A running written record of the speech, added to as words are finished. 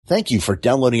Thank you for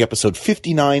downloading episode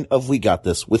 59 of We Got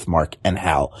This with Mark and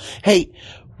Hal. Hey,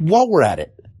 while we're at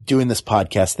it, doing this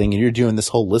podcast thing, and you're doing this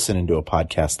whole listening to a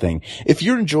podcast thing, if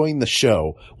you're enjoying the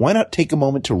show, why not take a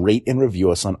moment to rate and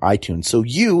review us on iTunes so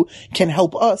you can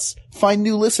help us find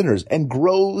new listeners and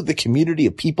grow the community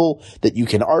of people that you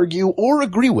can argue or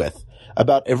agree with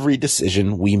about every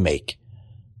decision we make.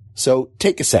 So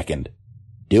take a second.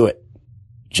 Do it.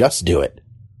 Just do it.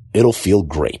 It'll feel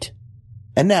great.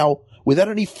 And now, without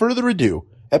any further ado,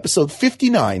 episode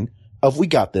 59 of We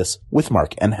Got This with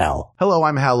Mark and Hal. Hello,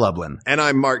 I'm Hal Lublin. And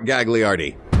I'm Mark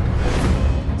Gagliardi.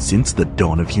 Since the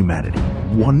dawn of humanity,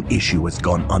 one issue has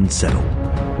gone unsettled.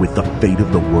 With the fate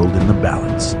of the world in the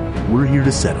balance, we're here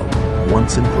to settle,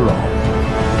 once and for all,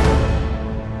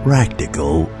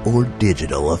 practical or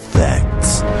digital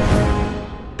effects.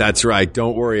 That's right.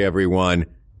 Don't worry, everyone.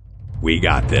 We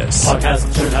got this.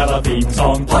 Podcasts should have a theme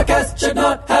song. Podcasts should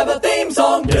not have a theme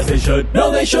song. Yes, they should. No,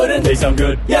 they shouldn't. They sound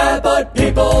good. Yeah, but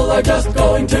people are just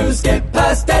going to skip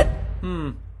past it.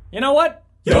 You know what?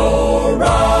 You're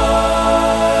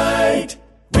right.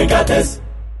 We got this.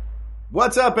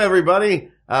 What's up, everybody?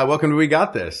 Welcome to We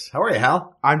Got This. How are you,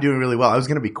 Hal? I'm doing really well. I was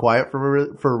going to be quiet for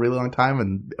a really long time,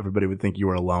 and everybody would think you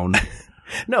were alone.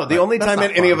 No, the only time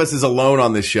any of us is alone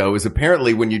on this show is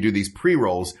apparently when you do these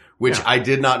pre-rolls, which I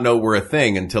did not know were a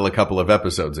thing until a couple of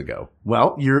episodes ago.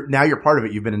 Well, you're part of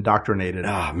it. You've been indoctrinated.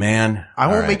 Ah, man. I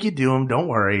won't make you do them. Don't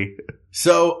worry.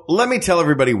 So let me tell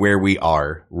everybody where we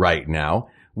are right now.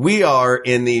 We are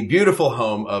in the beautiful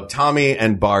home of Tommy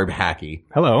and Barb Hackey.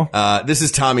 Hello. This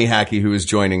is Tommy Hackey who is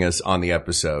joining us on the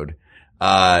episode.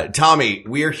 Tommy,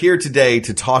 we are here today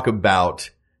to talk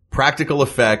about practical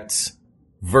effects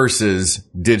versus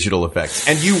digital effects.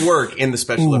 And you work in the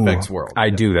special effects world.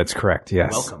 I do. That's correct.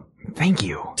 Yes. Welcome. Thank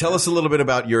you. Tell us a little bit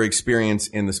about your experience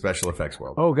in the special effects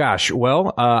world. Oh gosh.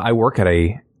 Well, I work at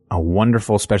a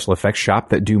wonderful special effects shop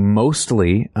that do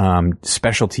mostly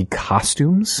specialty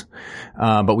costumes,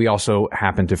 but we also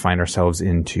happen to find ourselves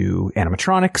into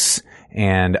animatronics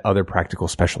and other practical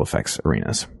special effects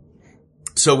arenas.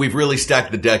 So we've really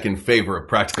stacked the deck in favor of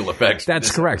practical effects. That's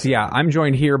correct. Yeah. I'm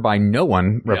joined here by no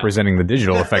one representing the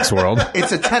digital effects world.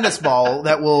 It's a tennis ball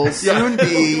that will soon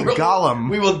be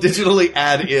Gollum. We will digitally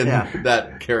add in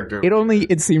that character.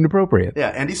 It seemed appropriate. Yeah,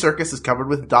 Andy Serkis is covered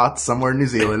with dots somewhere in New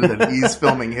Zealand, and he's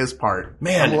filming his part.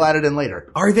 Man. And we'll add it in later.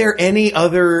 Are there any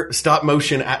other stop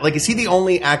motion, is he the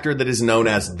only actor that is known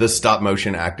as the stop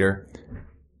motion actor?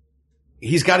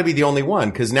 He's got to be the only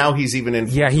one, because now he's even in...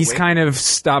 Yeah, he's kind of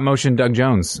stop motion Doug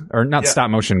Jones. Or not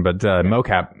stop motion, but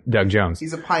mocap Doug Jones.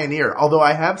 He's a pioneer. Although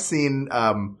I have seen...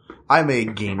 I'm a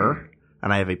gamer,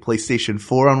 and I have a PlayStation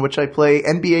 4 on which I play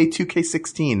NBA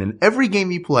 2K16. And every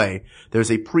game you play, there's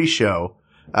a pre-show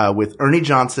with Ernie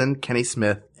Johnson, Kenny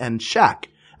Smith, and Shaq.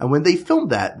 And when they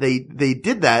filmed that, they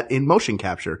did that in motion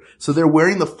capture. So they're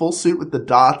wearing the full suit with the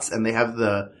dots, and they have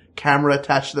the camera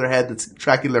attached to their head that's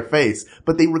tracking their face,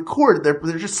 but they record,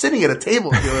 they're just sitting at a table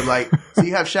doing so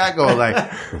you have Shaq going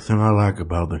the thing I like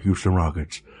about the Houston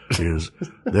Rockets is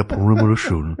their perimeter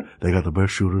shooting. They got the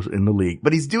best shooters in the league.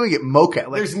 But he's doing it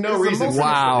mocap. There's no reason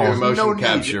Wow. to do motion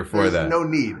capture for that. No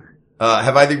need.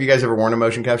 Have either of you guys ever worn a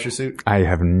motion capture suit? I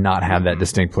have not had that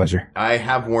distinct pleasure. I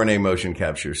have worn a motion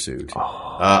capture suit.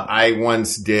 I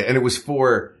once did, and it was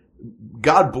for...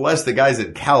 God bless the guys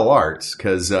at Cal Arts,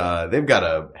 because they've got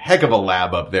a heck of a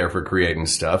lab up there for creating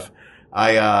stuff.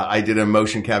 I did a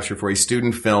motion capture for a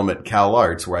student film at Cal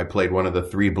Arts where I played one of the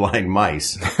 3 blind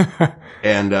mice.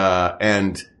 and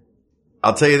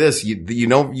I'll tell you this, you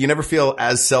never feel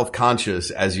as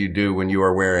self-conscious as you do when you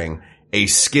are wearing a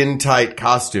skin-tight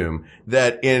costume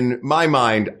that, in my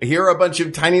mind, here are a bunch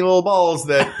of tiny little balls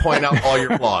that point out all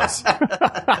your flaws.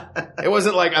 It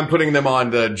wasn't like I'm putting them on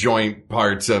the joint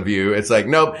parts of you. It's like,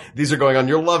 nope, these are going on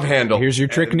your love handle. Here's your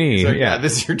trick knee. So,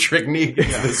 this is your trick knee.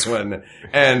 This one.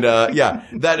 And,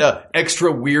 that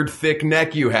extra weird thick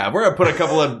neck you have. We're going to put a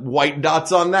couple of white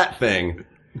dots on that thing.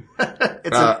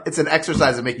 It's an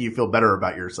exercise of making you feel better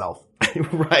about yourself.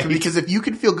 Right. Because if you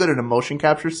can feel good in a motion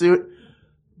capture suit,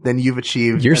 then you've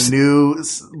achieved a new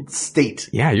state.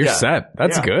 Yeah, you're set.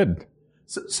 That's good.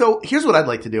 So here's what I'd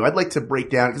like to do. I'd like to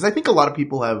break down, because I think a lot of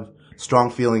people have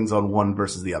strong feelings on one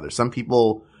versus the other. Some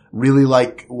people really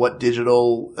like what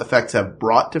digital effects have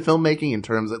brought to filmmaking in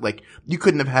terms of, you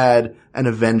couldn't have had an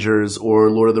Avengers or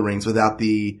Lord of the Rings without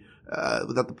the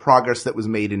progress that was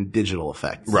made in digital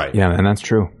effects. Right. Yeah, and that's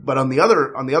true. But on the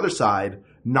other side,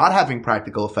 not having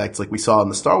practical effects like we saw in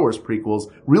the Star Wars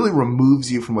prequels really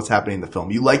removes you from what's happening in the film.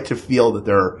 You like to feel that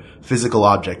there are physical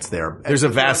objects there. There's a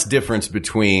vast difference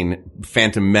between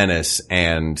Phantom Menace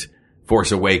and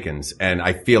Force Awakens. And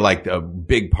I feel like a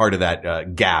big part of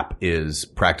that gap is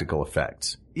practical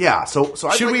effects. Yeah. So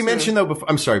should we mention though?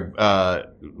 I'm sorry.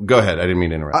 Go ahead. I didn't mean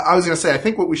to interrupt. I was going to say, I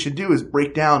think what we should do is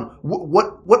break down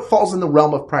what falls in the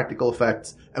realm of practical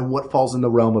effects and what falls in the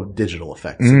realm of digital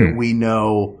effects, so that we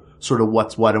know sort of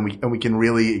what's what, and we can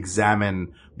really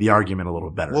examine the argument a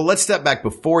little better. Well, let's step back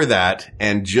before that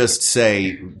and just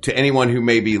say to anyone who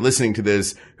may be listening to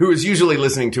this, who is usually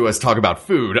listening to us talk about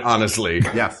food, honestly,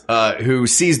 Yes. Who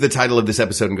sees the title of this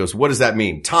episode and goes, "What does that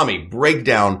mean?" Tommy, break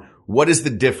down what is the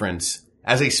difference.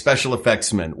 As a special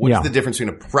effectsman, what's the difference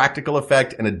between a practical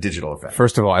effect and a digital effect?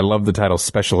 First of all, I love the title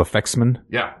special effectsman.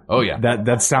 Yeah. Oh, yeah.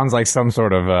 That sounds like some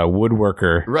sort of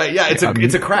woodworker. Right. Yeah.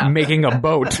 It's a craft. Making a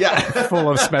boat full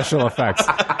of special effects.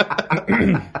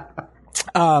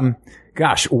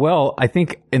 Gosh, well, I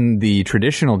think in the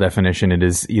traditional definition, it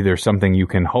is either something you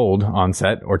can hold on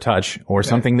set or touch, or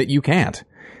something that you can't.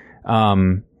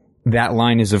 That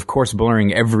line is, of course,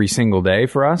 blurring every single day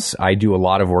for us. I do a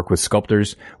lot of work with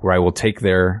sculptors where I will take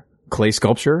their clay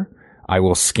sculpture, I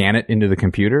will scan it into the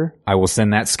computer, I will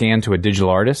send that scan to a digital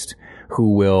artist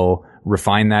who will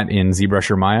refine that in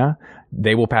ZBrush or Maya.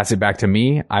 They will pass it back to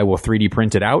me. I will 3D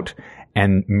print it out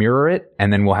and mirror it,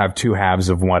 and then we'll have two halves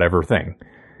of whatever thing.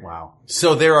 Wow.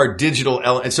 So there are digital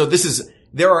elements. So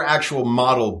there are actual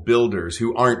model builders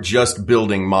who aren't just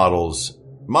building models.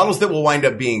 Models that will wind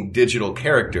up being digital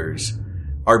characters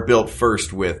are built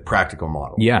first with practical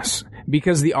models. Yes,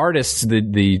 because the artists,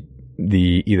 the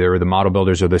either the model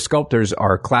builders or the sculptors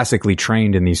are classically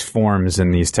trained in these forms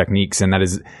and these techniques, and that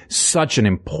is such an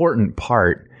important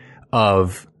part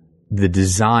of the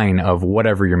design of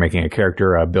whatever you're making, a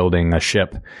character, a building, a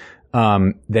ship,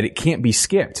 that it can't be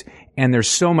skipped. And there's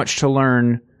so much to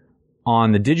learn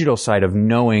on the digital side of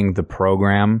knowing the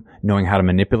program, knowing how to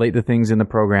manipulate the things in the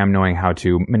program, knowing how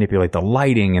to manipulate the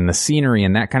lighting and the scenery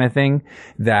and that kind of thing,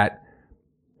 that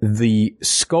the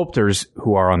sculptors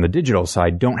who are on the digital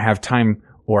side don't have time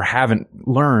or haven't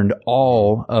learned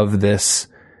all of this,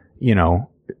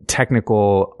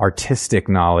 technical, artistic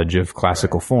knowledge of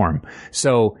classical form.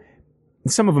 So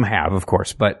some of them have, of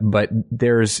course, but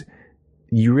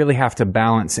you really have to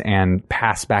balance and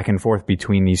pass back and forth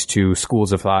between these two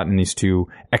schools of thought and these two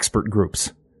expert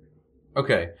groups.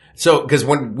 Okay. So, because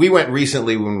when we went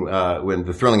recently, when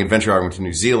the Thrilling Adventure Hour went to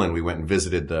New Zealand, we went and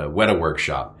visited the Weta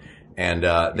Workshop. And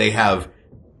they have,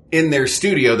 in their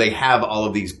studio, they have all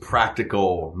of these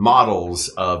practical models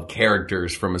of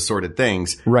characters from assorted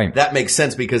things. Right. That makes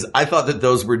sense because I thought that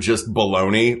those were just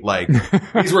baloney. Like,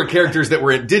 these were characters that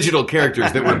were digital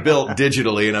characters that were built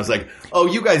digitally. And I was like, oh,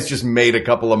 you guys just made a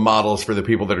couple of models for the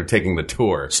people that are taking the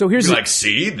tour. So here's like,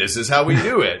 see, this is how we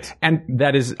do it. And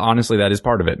that is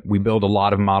part of it. We build a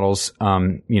lot of models.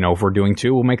 If we're doing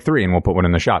 2, we'll make 3 and we'll put one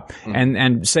in the shop.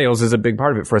 And sales is a big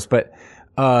part of it for us. But,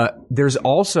 there's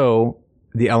also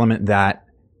the element that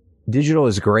digital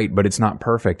is great, but it's not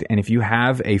perfect. And if you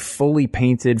have a fully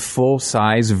painted,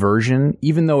 full-size version,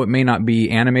 even though it may not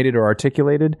be animated or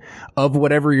articulated, of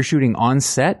whatever you're shooting on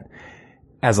set,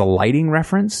 as a lighting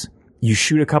reference, you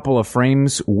shoot a couple of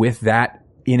frames with that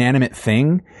inanimate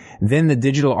thing, then the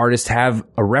digital artists have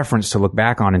a reference to look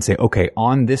back on and say, okay,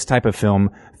 on this type of film,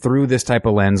 through this type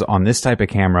of lens, on this type of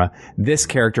camera, this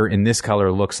character in this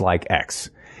color looks like X.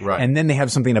 Right. And then they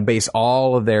have something to base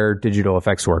all of their digital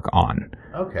effects work on.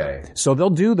 Okay. So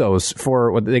they'll do those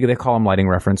for what they call them lighting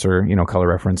reference or, color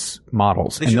reference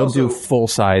models. And they'll do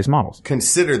full-size models.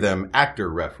 Consider them actor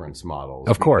reference models.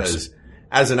 Of course. Because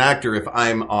as an actor, if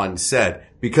I'm on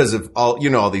set, because of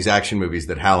all these action movies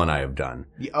that Hal and I have done.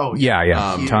 Oh,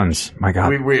 yeah. Tons. My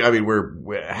God.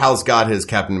 Hal's got his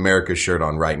Captain America shirt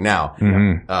on right now.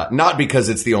 Mm-hmm. Not because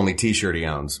it's the only t-shirt he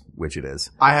owns, which it is.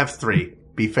 I have 3.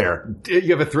 Be fair.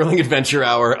 You have a Thrilling Adventure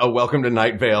Hour, a Welcome to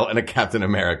Night Vale, and a Captain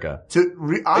America.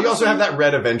 You also have that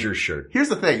Red Avengers shirt. Here's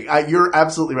the thing. You're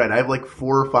absolutely right. I have like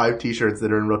 4 or 5 t-shirts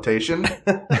that are in rotation.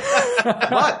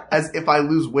 But as if I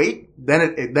lose weight, then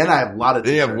I have a lot of t-shirts.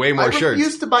 Then you have way more shirts. I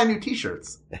refuse to buy new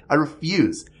t-shirts. I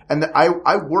refuse. And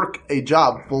I work a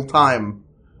job full time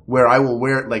where I will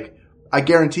wear, I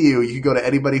guarantee you can go to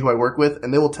anybody who I work with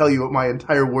and they will tell you what my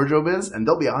entire wardrobe is and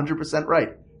they'll be 100%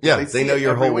 right. Yeah, they know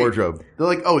your whole wardrobe. They're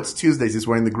like, oh, it's Tuesdays. He's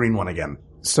wearing the green one again.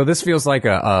 So this feels like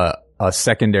a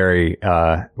secondary,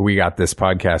 we got this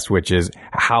podcast, which is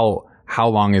how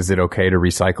long is it okay to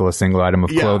recycle a single item of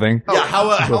clothing? Yeah,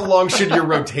 how long should your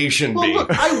rotation be? Look,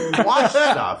 I wash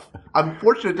stuff. I'm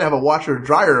fortunate to have a washer and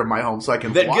dryer in my home so I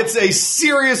can that wash. Gets a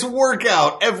serious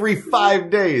workout every 5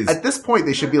 days. At this point,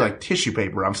 they should be like tissue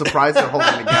paper. I'm surprised they're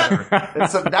holding together. And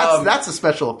so that's a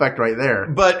special effect right there.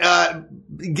 But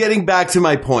getting back to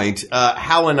my point,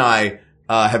 Hal and I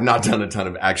have not done a ton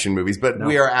of action movies, but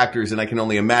we are actors, and I can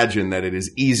only imagine that it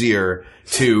is easier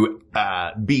to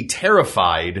be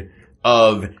terrified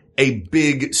of a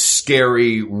big,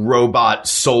 scary robot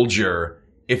soldier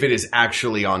if it is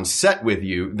actually on set with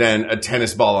you than a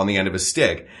tennis ball on the end of a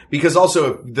stick. Because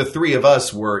also, if the three of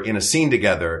us were in a scene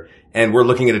together and we're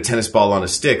looking at a tennis ball on a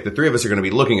stick, the three of us are going to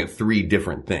be looking at three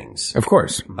different things. Of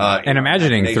course. And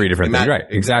imagining three different things. Right.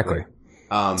 Exactly.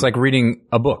 It's like reading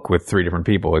a book with three different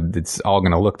people. It's all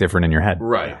going to look different in your head.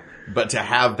 Right. But to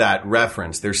have that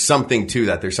reference, there's something to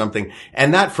that. There's something,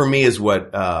 and that for me is what,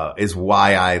 is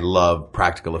why I love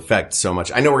practical effects so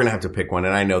much. I know we're going to have to pick one,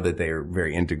 and I know that they are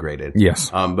very integrated. Yes.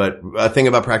 But a thing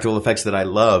about practical effects that I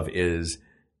love is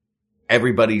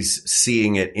everybody's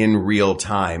seeing it in real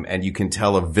time, and you can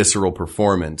tell a visceral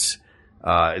performance.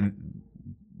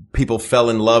 People fell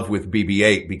in love with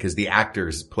BB-8 because the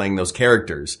actors playing those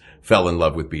characters fell in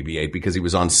love with BB-8 because he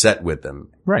was on set with them.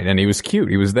 Right. And he was cute.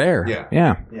 He was there.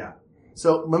 Yeah. Yeah.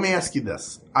 So let me ask you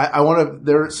this. I want to,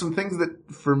 there are some things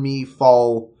that for me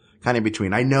fall kind of in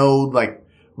between. I know, like,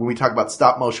 when we talk about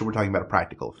stop motion, we're talking about a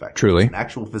practical effect. Truly. It's an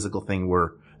actual physical thing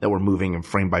that we're moving and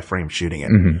frame by frame shooting it.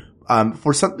 Mm-hmm.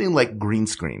 For something like green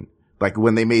screen, like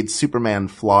when they made Superman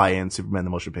fly in Superman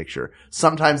the Motion Picture,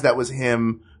 sometimes that was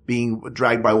him being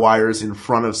dragged by wires in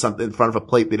front of something, in front of a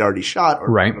plate they'd already shot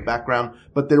or in the background.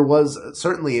 But there was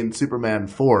certainly in Superman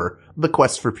 4, The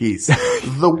Quest for Peace,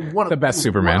 the best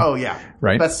Superman. Oh yeah.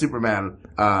 Right. The best Superman.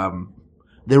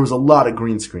 There was a lot of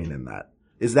green screen in that.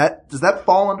 Does that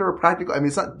fall under a practical? I mean,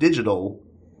 it's not digital.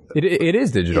 It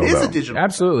is digital. It is though. a digital.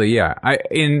 Absolutely. Yeah.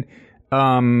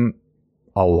 A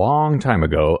long time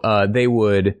ago, they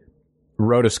would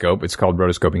rotoscope. It's called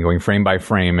rotoscoping, going frame by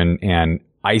frame and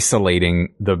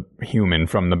isolating the human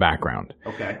from the background.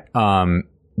 Okay.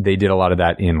 They did a lot of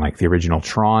that in like the original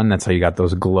Tron. That's how you got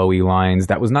those glowy lines.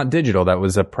 That was not digital. That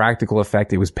was a practical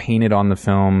effect. It was painted on the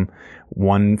film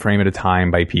one frame at a time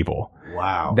by people.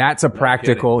 Wow. That's a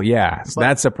practical,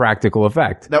 that's a practical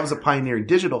effect. That was a pioneering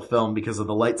digital film because of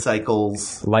the light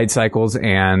cycles. Light cycles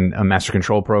and a master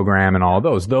control program and all of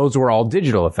those. Those were all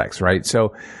digital effects, right?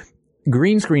 So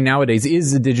green screen nowadays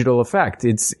is a digital effect.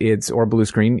 Or blue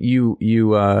screen.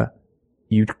 You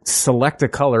select a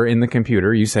color in the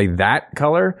computer. You say that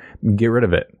color, get rid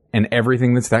of it. And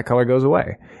everything that's that color goes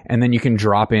away. And then you can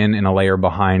drop in a layer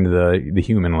behind the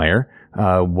human layer,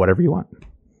 whatever you want.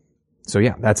 So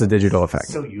yeah, that's a digital effect.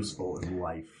 So useful in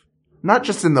life. Not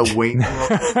just in the weight.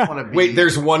 Wait,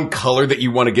 there's one color that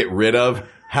you want to get rid of?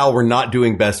 Hal, we're not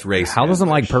doing best race. Hal doesn't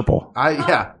like purple.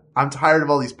 I'm tired of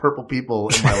all these purple people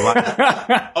in my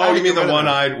life. Oh, you mean the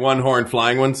one-eyed, one-horned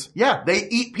flying ones? Yeah, they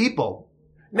eat people.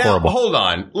 Now, hold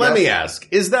on. Let me ask.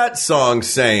 Is that song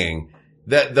saying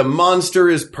that the monster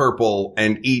is purple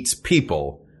and eats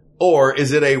people? Or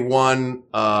is it a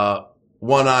one-eyed,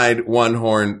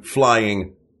 one-horned,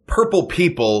 flying purple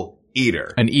people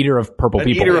eater? An eater of purple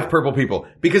people. An eater of purple people.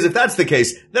 Because if that's the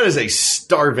case, that is a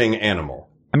starving animal.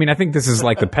 I mean, I think this is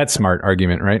like the PetSmart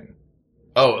argument, right?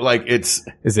 Oh, like it's...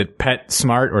 Is it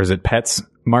PetSmart or is it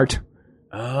PetSmart?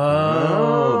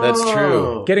 Oh, that's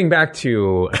true. Getting back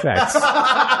to effects.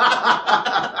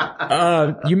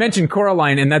 You mentioned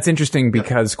Coraline, and that's interesting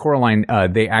because Coraline,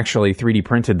 they actually 3D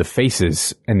printed the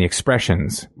faces and the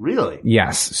expressions. Really?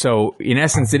 Yes. So in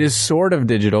essence, it is sort of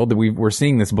digital. We're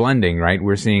seeing this blending, right?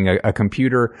 We're seeing a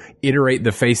computer iterate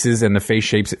the faces and the face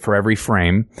shapes for every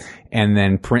frame and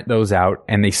then print those out,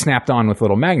 and they snapped on with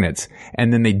little magnets.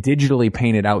 And then they digitally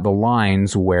painted out the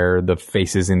lines where the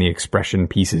faces and the expression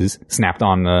pieces snapped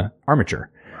on the armature.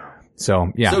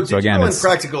 So, yeah. So digital and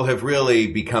practical have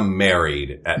really become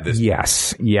married at this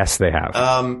point. Yes, they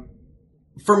have.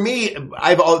 For me,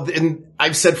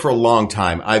 I've said for a long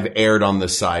time, I've erred on the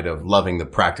side of loving the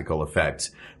practical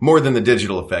effects more than the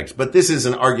digital effects. But this is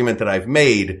an argument that I've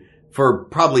made for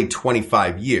probably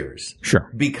 25 years.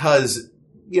 Sure. Because,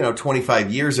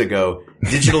 25 years ago,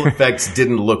 digital effects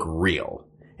didn't look real.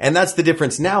 And that's the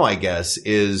difference now, I guess,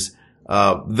 is,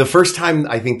 the first time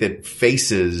I think that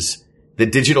the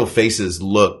digital faces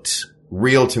looked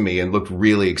real to me and looked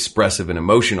really expressive and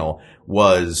emotional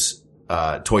was,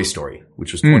 Toy Story,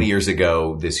 which was 20 years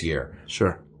ago this year.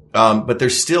 Sure. But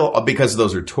there's still, because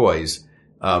those are toys,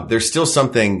 there's still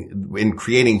something in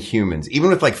creating humans, even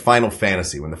with like Final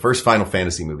Fantasy, when the first Final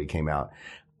Fantasy movie came out.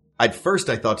 At first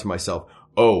I thought to myself,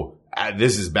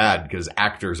 this is bad because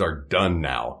actors are done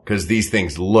now because these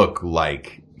things look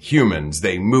like humans.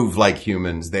 They move like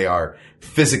humans. They are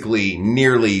physically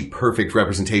nearly perfect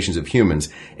representations of humans,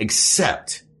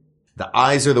 except the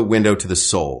eyes are the window to the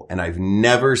soul. And I've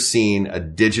never seen a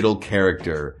digital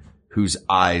character whose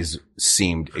eyes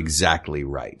seemed exactly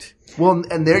right. Well,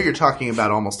 and there you're talking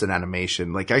about almost an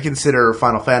animation. Like, I consider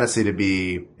Final Fantasy to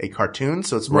be a cartoon,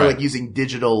 so it's more Right. like using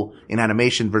digital in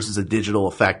animation versus a digital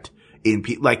effect in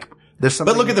there's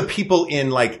something. But look at the people in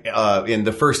in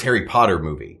the first Harry Potter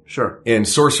movie. Sure. In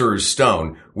Sorcerer's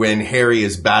Stone, when Harry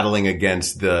is battling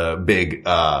against the big,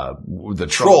 the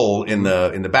troll in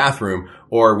the bathroom,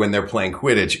 or when they're playing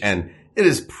Quidditch, and it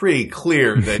is pretty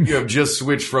clear that you have just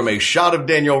switched from a shot of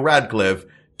Daniel Radcliffe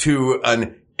to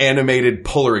an animated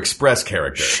Polar Express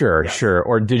character. Sure.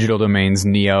 Or Digital Domain's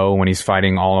Neo when he's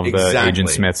fighting all of the Exactly. Agent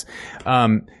Smiths.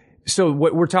 So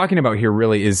what we're talking about here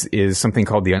really is something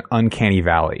called the uncanny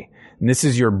valley. And this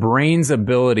is your brain's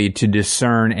ability to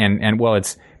discern and well,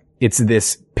 it's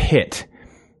this pit.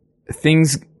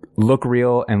 Things look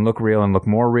real and look real and look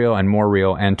more real and more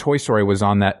real. And Toy Story was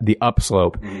on the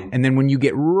upslope. Mm-hmm. And then when you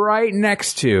get right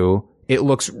next to, it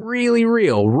looks really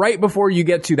real. Right before you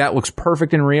get to that looks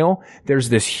perfect and real, there's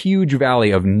this huge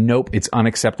valley of nope, it's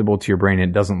unacceptable to your brain.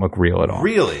 It doesn't look real at all.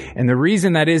 Really? And the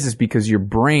reason that is because your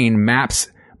brain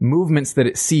maps movements that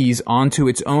it sees onto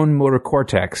its own motor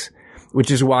cortex, which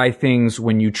is why things,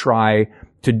 when you try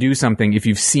to do something, if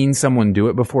you've seen someone do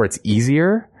it before, it's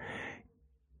easier.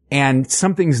 And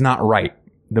something's not right.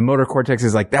 The motor cortex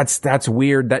is like, that's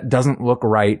weird. That doesn't look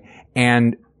right.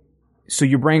 And so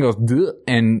your brain goes, duh,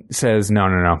 and says,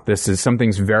 no,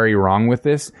 something's very wrong with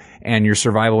this. And your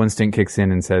survival instinct kicks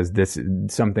in and says, this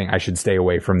is something, I should stay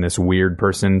away from this weird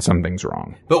person. Something's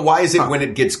wrong. But why is it when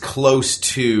it gets close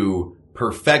to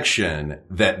perfection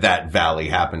that valley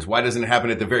happens? Why doesn't it happen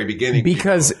at the very beginning?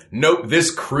 Because nope,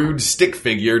 this crude stick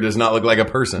figure does not look like a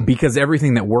person. Because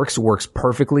everything that works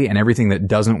perfectly, and everything that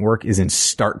doesn't work is in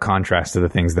stark contrast to the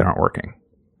things that aren't working.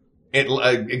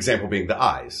 Example being the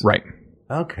eyes. Right.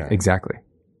 Okay. Exactly.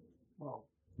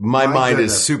 My mind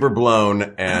goodness. is super blown,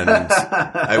 and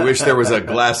I wish there was a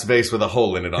glass vase with a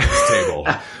hole in it on this table.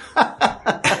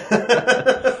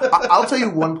 I'll tell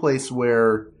you one place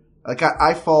where, like,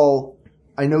 I fall.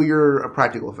 I know you're a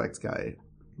practical effects guy,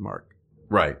 Mark.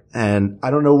 Right. And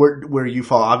I don't know where you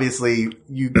fall. Obviously,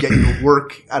 you get your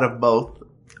work out of both.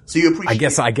 So you appreciate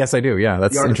I guess I do. Yeah,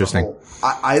 that's the art as a interesting. whole.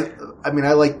 I mean,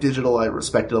 I like digital. I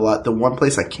respect it a lot. The one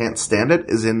place I can't stand it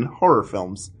is in horror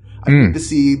films. I need to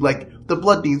see, like, the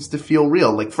blood needs to feel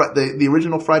real. Like, the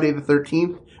original Friday the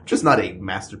 13th, which is not a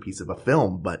masterpiece of a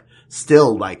film, but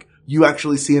still, like, you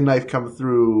actually see a knife come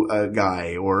through a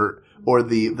guy, or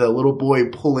the little boy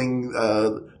pulling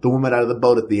the woman out of the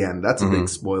boat at the end. That's a big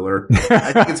spoiler.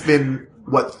 I think it's been,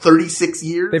 36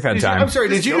 years? They've had time. I'm sorry,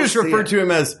 did you just refer to him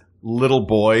as little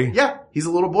boy? Yeah, he's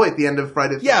a little boy at the end of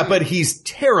Friday the 13th. Yeah, but he's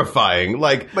terrifying.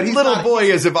 But he's little not- boy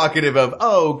is evocative of,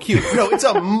 oh, cute. No, it's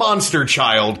a monster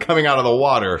child coming out of the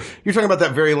water. You're talking about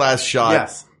that very last shot.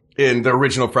 Yes. In the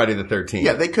original Friday the 13th.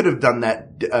 Yeah, they could have done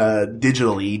that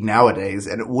digitally nowadays,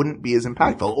 and it wouldn't be as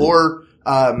impactful. Or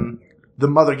the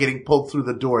mother getting pulled through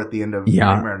the door at the end of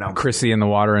Nightmare on Elm Street. Chrissy in the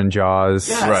water and Jaws.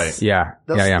 Yes. Right.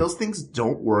 Yeah. Those things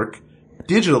don't work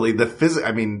digitally.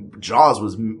 Jaws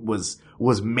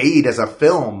was made as a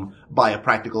film by a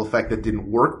practical effect that didn't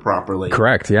work properly.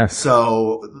 Correct. Yes.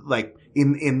 So, like,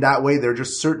 in that way, there are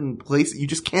just certain places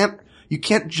you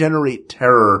can't generate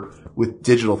terror with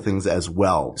digital things as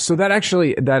well. So that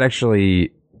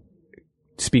actually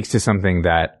speaks to something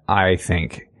that I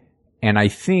think, and I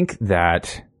think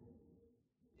that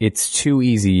it's too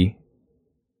easy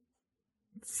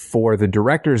for the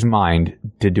director's mind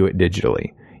to do it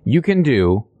digitally. You can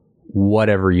do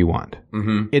whatever you want.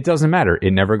 Mm-hmm. It doesn't matter.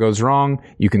 It never goes wrong.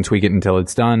 You can tweak it until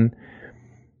it's done.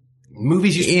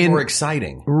 Movies used to be more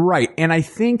exciting. Right. And I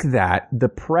think that the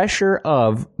pressure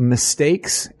of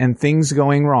mistakes and things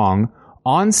going wrong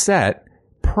on set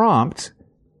prompt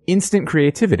instant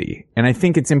creativity. And I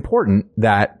think it's important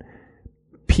that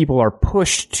people are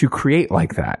pushed to create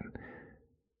like that.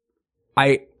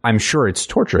 I'm sure it's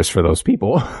torturous for those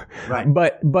people. Right.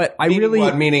 But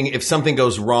Meaning if something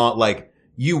goes wrong, like,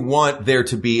 you want there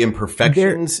to be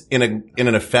imperfections in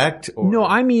an effect? Or? No,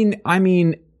 I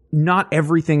mean, not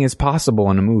everything is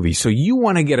possible in a movie. So you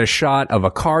want to get a shot of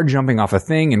a car jumping off a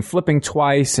thing and flipping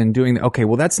twice and doing, okay,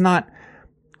 well, that's not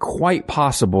quite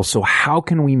possible. So how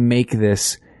can we make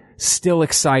this still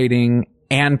exciting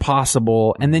and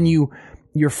possible? And then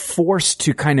you're forced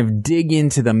to kind of dig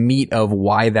into the meat of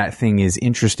why that thing is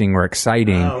interesting or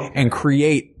exciting and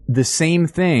create the same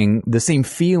thing, the same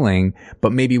feeling,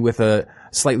 but maybe with a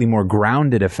slightly more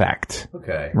grounded effect.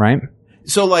 Okay. Right?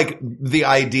 So, like, the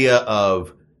idea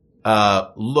of,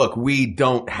 look, we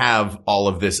don't have all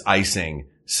of this icing,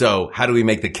 so how do we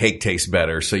make the cake taste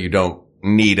better so you don't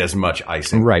need as much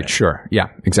icing? Right, sure. Yeah,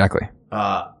 exactly.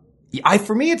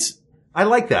 For me, it's I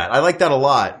like that. I like that a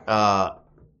lot.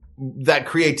 That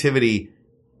creativity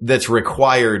that's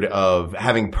required of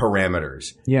having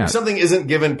parameters. Yeah. If something isn't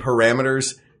given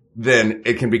parameters, then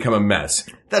it can become a mess.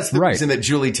 That's the Right. reason that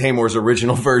Julie Taymor's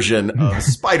original version of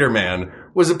Spider-Man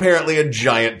was apparently a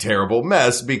giant, terrible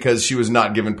mess because she was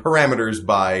not given parameters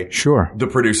by Sure. the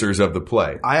producers of the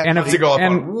play. And Not to go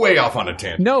way off on a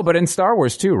tangent. No, but in Star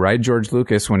Wars too, right? George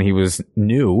Lucas, when he was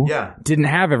new, Yeah. didn't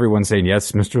have everyone saying,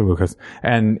 yes, Mr. Lucas.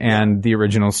 And the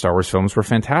original Star Wars films were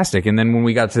fantastic. And then when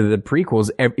we got to the prequels,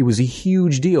 it was a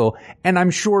huge deal. And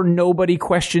I'm sure nobody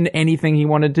questioned anything he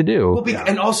wanted to do. Well,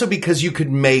 and also because you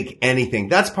could make anything.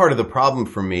 That's part of the problem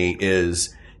for me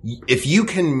is if you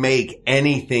can make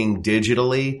anything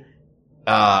digitally,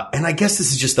 and I guess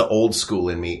this is just the old school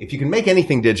in me. If you can make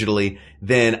anything digitally,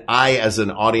 then I, as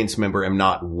an audience member, am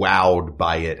not wowed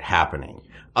by it happening.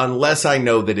 Unless I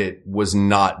know that it was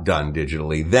not done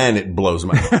digitally, then it blows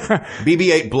my mind.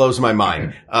 BB-8 blows my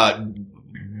mind.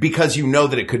 Because you know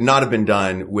that it could not have been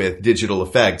done with digital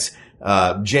effects.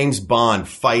 James Bond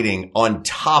fighting on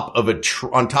top of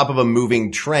a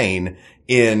moving train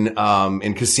in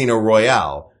Casino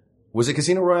Royale. Was it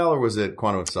Casino Royale or was it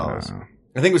Quantum of Solace?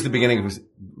 I think it was the beginning of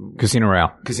Casino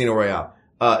Royale. Casino Royale.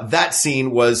 That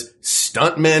scene was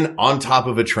stuntmen on top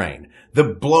of a train. The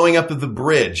blowing up of the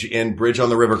bridge in Bridge on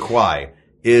the River Kwai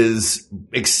is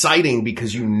exciting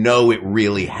because you know it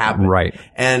really happened. Right.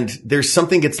 And there's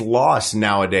something gets lost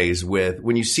nowadays with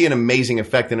when you see an amazing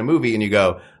effect in a movie and you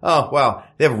go, oh, wow,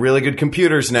 they have really good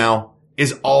computers now,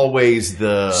 is always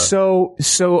the... So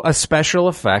a special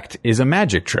effect is a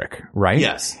magic trick, right?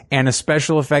 Yes. And a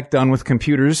special effect done with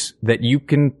computers that you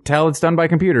can tell it's done by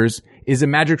computers is a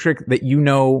magic trick that you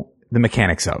know the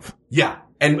mechanics of. Yeah.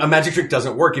 And a magic trick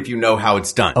doesn't work if you know how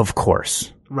it's done. Of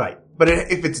course. Right. But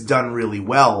if it's done really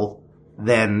well,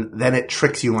 then it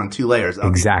tricks you on two layers.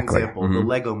 Exactly. For example, the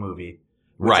Lego movie,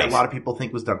 which Right. a lot of people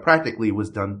think was done practically,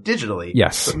 was done digitally.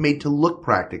 Yes. But made to look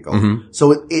practical.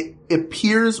 So it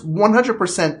appears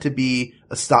 100% to be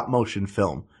a stop motion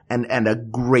film and a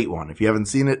great one. If you haven't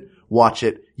seen it, watch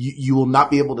it. You will not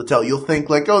be able to tell. You'll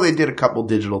think like, oh, they did a couple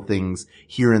digital things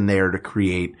here and there to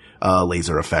create a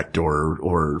laser effect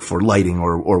or for lighting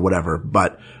or whatever.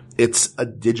 But it's a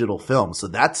digital film. So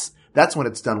that's when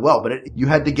it's done well. But you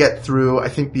had to get through, I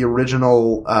think the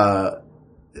original, I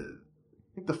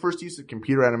think the first use of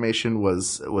computer animation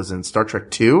was in Star Trek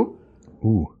 2.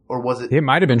 Ooh. Or was it? It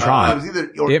might have been Tron. It was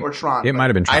either, or Tron. It might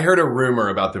have been Tron. I heard a rumor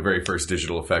about the very first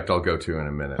digital effect I'll go to in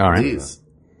a minute. All right. Please.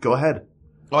 Go ahead.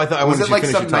 Oh, I Was wanted it you like to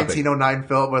finish some your topic. 1909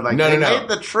 film where like No, they no. made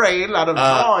the train out of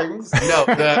drawings? No,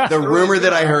 the rumor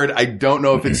that I heard, I don't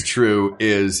know if it's true,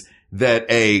 is that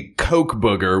a Coke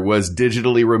booger was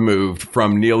digitally removed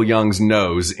from Neil Young's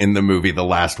nose in the movie The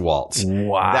Last Waltz.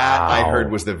 Wow. That I heard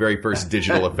was the very first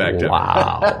digital effect.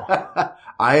 Wow.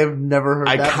 I have never heard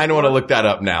I that. kind of want to look that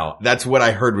up now. That's what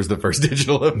I heard was the first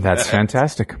digital effect. That's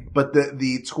fantastic. But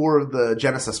the tour of the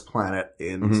Genesis planet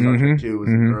in Star Trek 2 was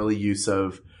an early use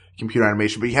of computer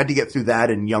animation, but you had to get through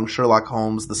that in Young Sherlock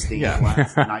Holmes, The Stained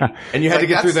Glass Knight. And you had to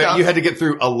get through stuff. you had to get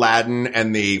through Aladdin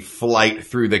and the flight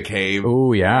through the cave.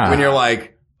 Oh, yeah. When you're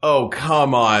like, oh,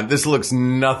 come on. This looks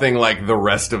nothing like the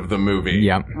rest of the movie.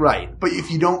 Yeah. Right. But if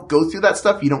you don't go through that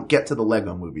stuff, you don't get to the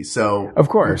Lego movie. So Of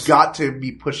course. you've got to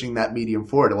be pushing that medium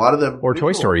forward. A lot of the Or Toy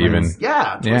visual Story effects- even.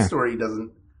 Yeah, Toy Yeah. Story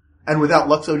doesn't. And without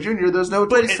Luxo Jr., there's no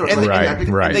Toy Story. and-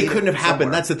 Right. They couldn't have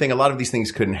happened. That's the thing. A lot of these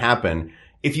things couldn't happen.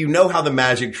 If you know how the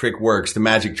magic trick works, the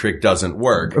magic trick doesn't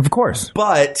work. Of course.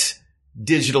 But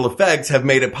digital effects have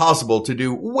made it possible to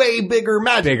do way bigger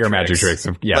magic tricks.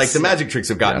 Yes. Like the magic tricks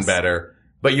have gotten Yes. better,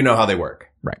 but you know how they work.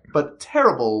 Right. but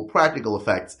terrible practical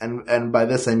effects. And by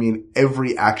this, I mean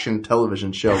every action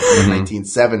television show from the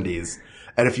 1970s.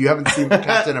 And if you haven't seen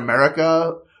Captain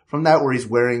America from that, where he's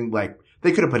wearing like,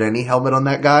 they could have put any helmet on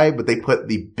that guy, but they put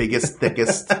the biggest,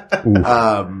 thickest,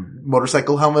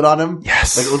 motorcycle helmet on him.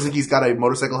 Yes. Like it looks like he's got a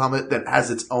motorcycle helmet that has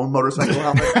its own motorcycle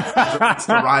helmet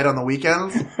to ride on the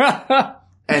weekends.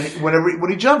 And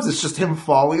when he jumps, it's just him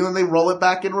falling and then they roll it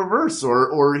back in reverse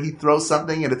or he throws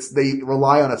something and they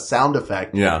rely on a sound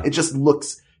effect. Yeah. It just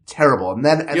looks terrible. And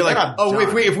then, You're like, I'm oh,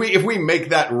 done. if we make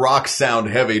that rock sound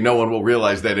heavy, no one will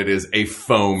realize that it is a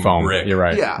foam brick. You're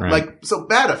right. Yeah. Right. Like, so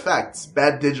bad effects,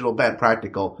 bad digital, bad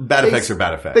practical. Bad They- effects are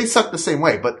bad effects. They suck the same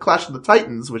way, but Clash of the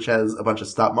Titans, which has a bunch of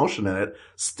stop motion in it,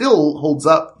 still holds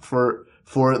up for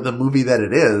the movie that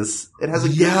it is. It has a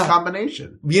good Yeah.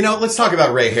 combination. You know, let's talk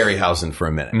about Ray Harryhausen for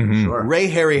a minute. Sure. Ray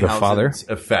father? Harryhausen's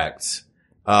effects.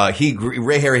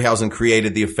 Ray Harryhausen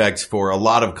created the effects for a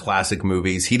lot of classic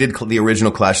movies. He did the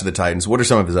original Clash of the Titans. What are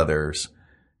some of his others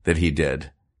that he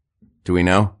did? Do we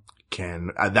know?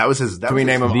 that was his. That Can was we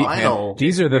name his him? final.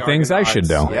 These are the things I should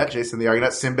know. Yeah, Jason the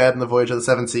Argonaut, Sinbad and the Voyage of the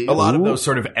Seven Seas. A lot of those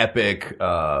sort of epic,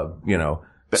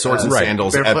 swords and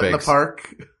sandals Barefoot epics. in the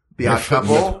Park, The Odd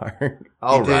Couple.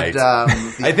 All He right. did,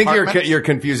 I think you're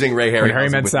confusing Ray When Harry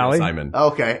Harryhausen Met with Sally? Simon.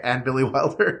 Okay, and Billy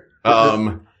Wilder.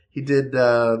 He did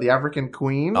The African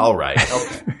Queen. All right.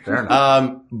 Okay, fair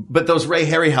enough. But those Ray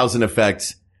Harryhausen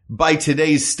effects, by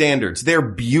today's standards, they're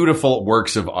beautiful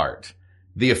works of art.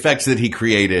 The effects that he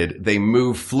created, they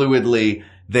move fluidly.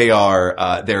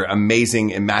 They're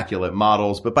amazing, immaculate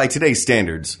models. But by today's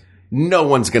standards, no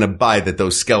one's going to buy that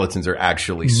those skeletons are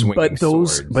actually swinging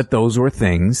swords. But those were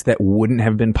things that wouldn't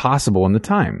have been possible in the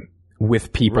time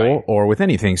with people or with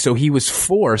anything. So he was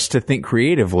forced to think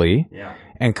creatively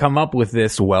and come up with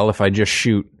this. Well, if I just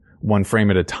shoot one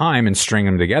frame at a time and string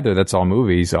them together, that's all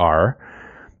movies are.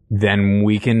 Then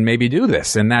we can maybe do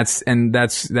this. And that's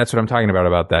what I'm talking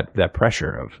about that pressure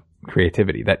of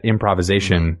creativity, that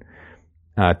improvisation,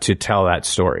 to tell that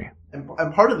story.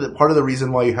 And part of the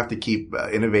reason why you have to keep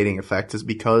innovating effects is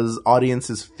because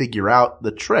audiences figure out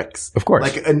the tricks. Of course.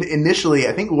 Like initially,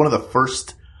 I think one of the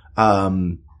first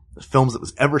films that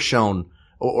was ever shown,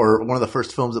 or one of the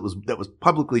first films that was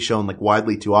publicly shown like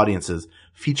widely to audiences,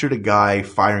 featured a guy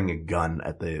firing a gun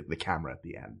at the camera at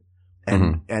the end.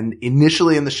 And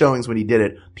initially in the showings when he did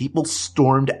it, people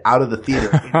stormed out of the theater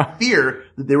in fear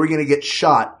that they were going to get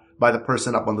shot by the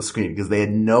person up on the screen because they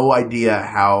had no idea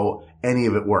how any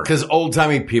of it worked. Because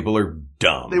old-timey people are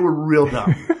dumb. They were real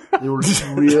dumb. They were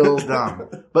real dumb.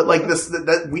 But like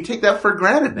we take that for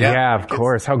granted now. Yeah, of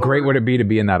course. How great would it be to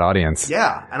be in that audience?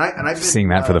 Yeah. And I've been seeing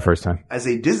that for the first time. As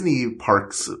a Disney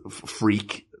parks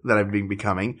freak that I've been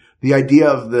becoming, the idea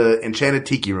of the Enchanted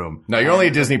Tiki Room. No, you're only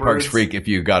a Disney Parks freak if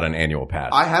you got an annual pass.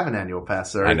 I have an annual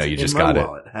pass, sir. I know, It's you just in my got it.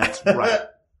 wallet. That's right.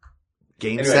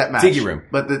 Game, Anyway, set, match. Tiki Room.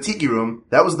 But the Tiki Room,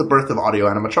 that was the birth of audio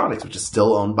animatronics, which is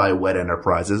still owned by WED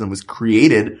Enterprises and was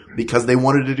created because they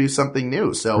wanted to do something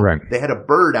new. So they had a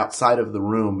bird outside of the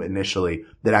room initially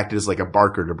that acted as like a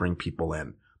barker to bring people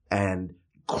in. And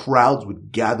crowds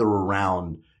would gather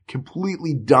around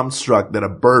completely dumbstruck that a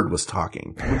bird was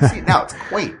talking. We see it now, it's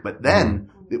quaint, but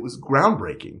then it was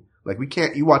groundbreaking. Like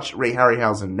you watch Ray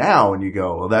Harryhausen now and you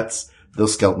go, well,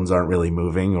 those skeletons aren't really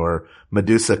moving, or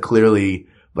Medusa clearly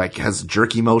like has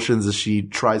jerky motions as she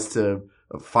tries to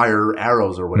fire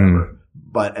arrows or whatever.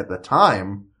 But at the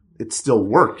time, it still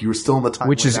worked. You were still in the time.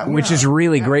 Which is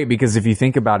really great, because if you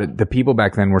think about it, the people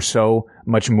back then were so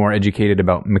much more educated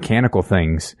about mechanical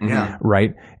things. Yeah.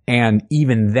 Right. And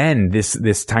even then,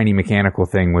 this tiny mechanical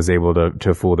thing was able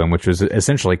to fool them, which was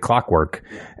essentially clockwork.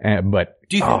 But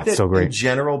do you think that so great. In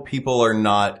general, people are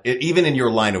not, even in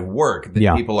your line of work,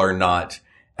 that people are not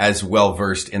as well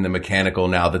versed in the mechanical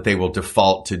now that they will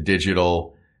default to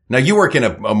digital? Now, you work in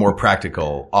a more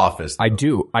practical office. I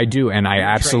do. And I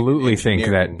absolutely think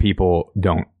that people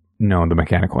don't know the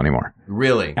mechanical anymore.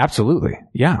 Really? Absolutely.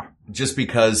 Yeah. Just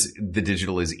because the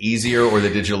digital is easier, or the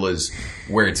digital is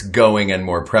where it's going and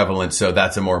more prevalent, so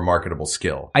that's a more marketable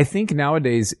skill? I think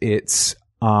nowadays it's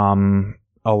a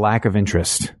lack of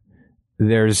interest.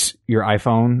 There's your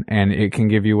iPhone and it can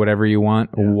give you whatever you want.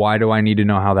 Yeah. Why do I need to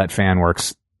know how that fan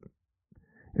works?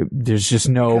 There's just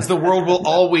no... Because the world will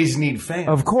always need fans.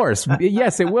 Of course.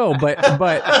 Yes, it will. But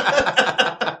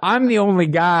I'm the only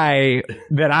guy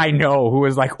that I know who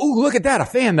is like, "Ooh, look at that, a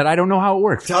fan that I don't know how it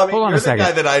works." Tommy, hold on you're a second.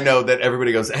 the guy that I know that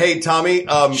everybody goes, "Hey, Tommy,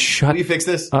 will you fix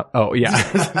this?" Oh, yeah.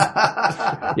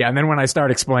 Yeah, and then when I start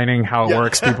explaining how it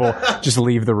works, people just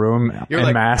leave the room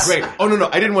en masse. Great. Oh, no,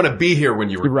 I didn't want to be here when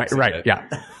you were fixing it. Yeah.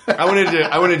 I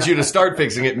wanted you to start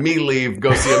fixing it, me leave,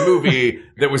 go see a movie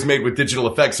that was made with digital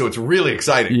effects, so it's really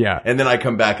exciting. Yeah. And then I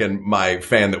come back and my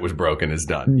fan that was broken is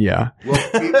done. Yeah.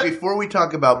 Well, before we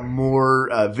talk about more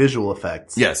visual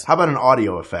effects, yes. How about an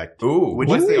audio effect? Ooh,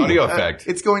 what's the audio effect?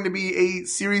 It's going to be a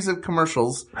series of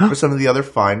commercials for some of the other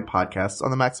fine podcasts on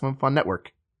the Maximum Fun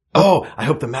Network. Oh, I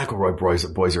hope the McElroy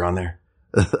boys are on there.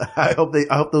 I hope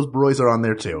those boys are on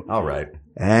there too. All right.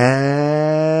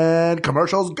 And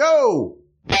commercials go!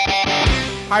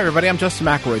 Hi everybody, I'm Justin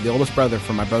McElroy, the oldest brother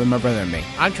from my brother, and me.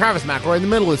 I'm Travis McElroy, the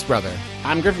middleest brother.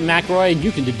 I'm Griffin McElroy, and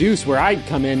you can deduce where I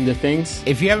come into things.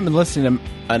 If you haven't been listening to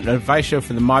an advice show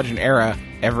for the modern era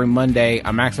every Monday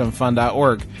on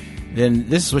MaximumFun.org, then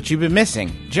this is what you've been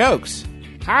missing. Jokes.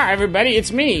 Hi everybody,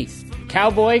 it's me,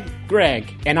 Cowboy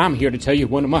Greg, and I'm here to tell you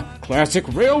one of my classic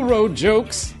railroad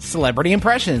jokes. Celebrity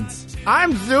impressions.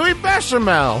 I'm Zooey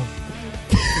Bechamel.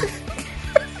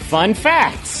 Fun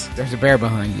facts. There's a bear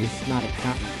behind you. Not a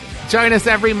cop. Join us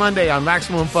every Monday on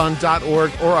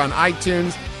MaximumFun.org or on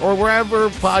iTunes or wherever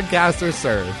podcasts are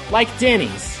served. Like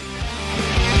Denny's.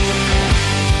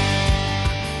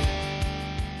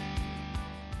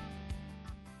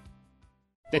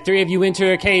 The three of you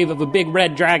enter a cave of a big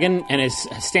red dragon and is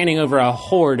standing over a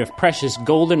hoard of precious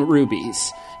golden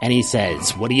rubies. And he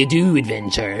says, "What do you do,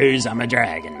 adventurers? I'm a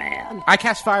dragon man." I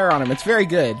cast fire on him. It's very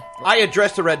good. I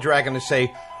address the red dragon and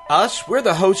say, we're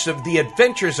the hosts of The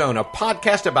Adventure Zone, a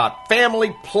podcast about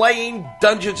family playing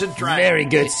Dungeons and Dragons. Very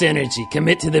good synergy.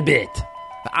 Commit to the bit.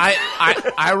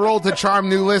 I rolled to charm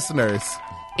new listeners.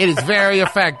 It is very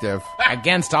effective.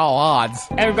 Against all odds.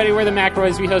 Everybody, we're the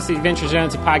McRoys. We host the Adventure Zone.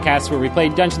 It's a podcast where we play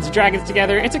Dungeons & Dragons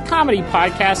together. It's a comedy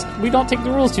podcast. We don't take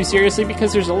the rules too seriously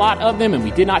because there's a lot of them, and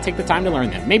we did not take the time to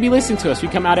learn them. Maybe listen to us. We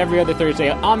come out every other Thursday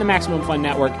on the Maximum Fun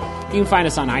Network. You can find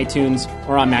us on iTunes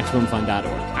or on MaximumFun.org.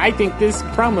 I think this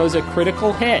promo's a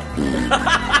critical hit.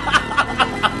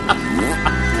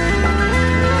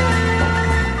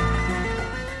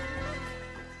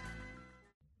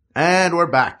 And we're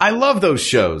back. I love those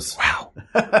shows. Wow.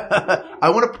 I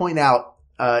want to point out,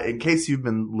 in case you've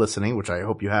been listening, which I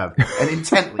hope you have, and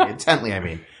intently, I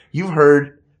mean, you've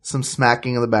heard some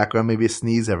smacking in the background, maybe a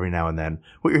sneeze every now and then.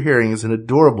 What you're hearing is an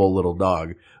adorable little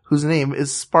dog whose name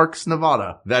is Sparks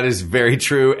Nevada. That is very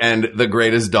true, and the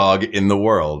greatest dog in the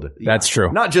world. That's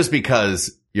true. Not just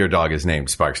because your dog is named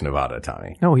Sparks Nevada,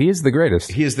 Tommy. No, he is the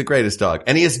greatest. He is the greatest dog.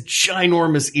 And he has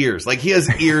ginormous ears. Like, he has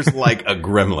ears like a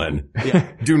gremlin. Yeah.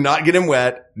 Do not get him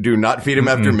wet. Do not feed him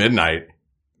after midnight.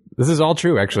 This is all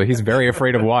true, actually. He's very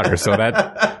afraid of water, so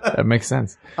that makes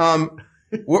sense. What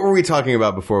were we talking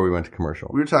about before we went to commercial?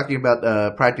 We were talking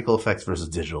about practical effects versus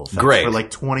digital effects. Great. For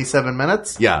like 27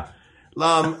 minutes. Yeah.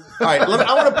 All right.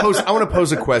 I want to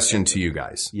pose a question to you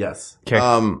guys. Yes. Okay.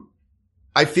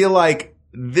 I feel like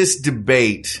this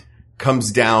debate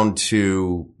comes down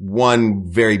to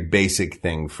one very basic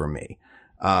thing for me.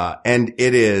 And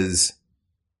it is,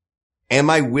 am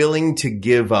I willing to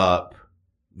give up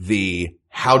the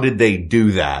how did they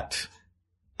do that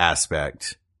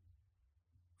aspect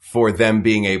for them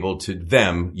being able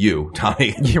to, you,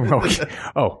 Tommy.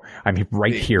 Oh, I'm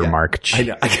right here, Mark. I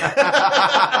know.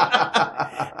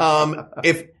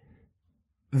 If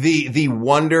the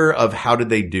wonder of how did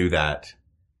they do that,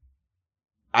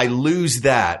 I lose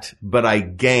that, but I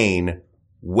gain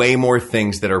way more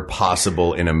things that are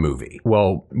possible in a movie.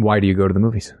 Well, why do you go to the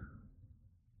movies?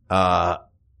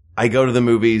 I go to the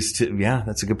movies yeah,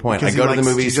 that's a good point. I go to the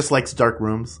movies. He just likes dark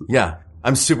rooms. Yeah.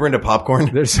 I'm super into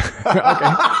popcorn. There's, okay.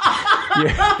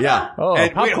 Yeah. Oh,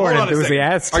 and popcorn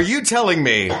enthusiast. Are you telling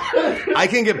me I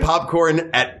can get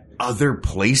popcorn at other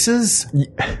places?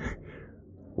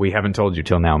 We haven't told you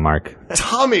till now, Mark.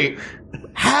 Tommy,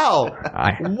 how?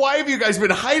 Why have you guys been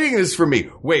hiding this from me?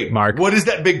 Wait, Mark. What is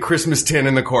that big Christmas tin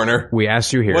in the corner? We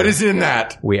asked you here. What is in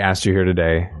that? We asked you here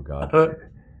today. Oh, God.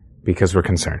 Because we're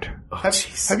concerned.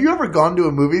 Have you ever gone to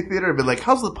a movie theater and been like,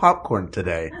 how's the popcorn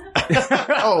today?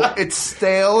 Oh, it's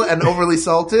stale and overly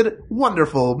salted?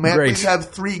 Wonderful. Man, Great. please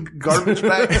have 3 garbage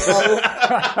bags full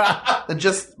and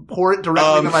just pour it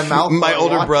directly into my mouth. My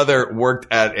older brother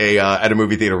worked at a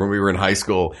movie theater when we were in high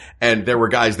school, and there were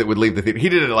guys that would leave the theater. He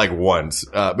did it like once,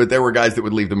 but there were guys that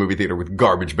would leave the movie theater with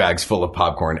garbage bags full of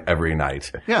popcorn every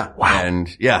night. Yeah. Wow.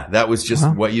 And yeah, that was just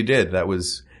what you did. That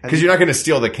was, because you're not going to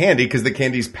steal the candy because the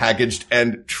candy's packaged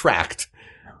and tracked.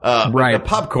 Right. The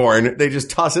popcorn, they just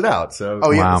toss it out. So.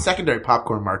 Oh yeah, the secondary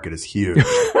popcorn market is huge.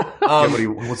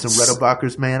 What's some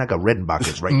Redenbacher's, man? I got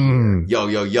Redenbacher's right here.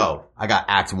 Yo. I got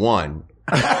Act 1.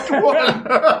 Act 1.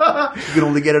 You can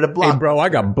only get it at Block. Hey, bro, I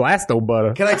got Blasto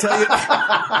butter. Can I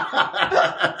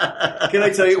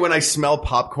tell you, when I smell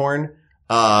popcorn,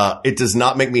 it does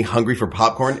not make me hungry for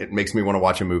popcorn. It makes me want to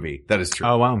watch a movie. That is true.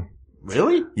 Oh, wow.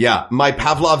 Really? Yeah. My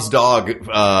Pavlov's dog,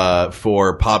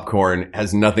 for popcorn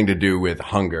has nothing to do with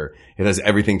hunger. It has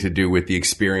everything to do with the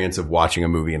experience of watching a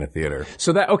movie in a theater.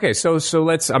 So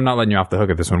let's, I'm not letting you off the hook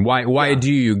at this one. Why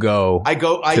do you go?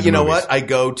 You know what? I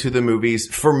go to the movies.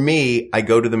 For me, I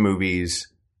go to the movies.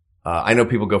 I know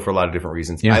people go for a lot of different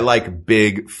reasons. Yeah. I like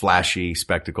big, flashy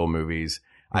spectacle movies.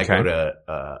 Okay.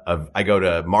 I go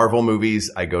to Marvel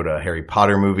movies. I go to Harry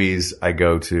Potter movies. I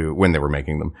go to, when they were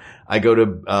making them, I go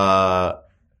to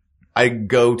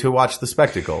watch the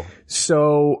spectacle.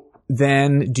 So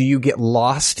then do you get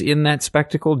lost in that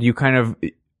spectacle? Do you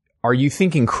are you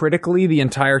thinking critically the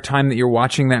entire time that you're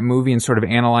watching that movie and sort of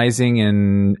analyzing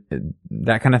and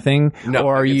that kind of thing? No,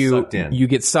 or you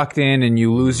get sucked in and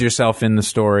you lose yourself in the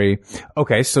story?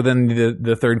 Okay. So then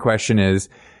the third question is,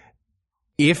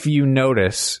 if you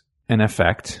notice an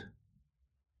effect,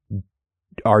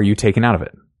 are you taken out of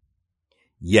it?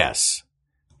 Yes.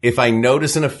 If I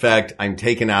notice an effect, I'm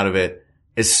taken out of it,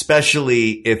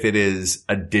 especially if it is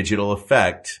a digital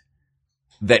effect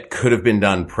that could have been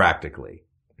done practically.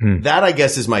 That, I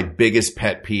guess, is my biggest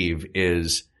pet peeve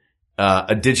is,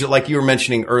 a digital, like you were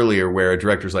mentioning earlier, where a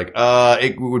director's like,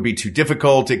 it would be too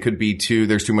difficult. It could be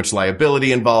there's too much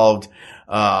liability involved.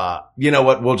 You know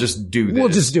what? We'll just do this. We'll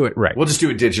just do it right. We'll just do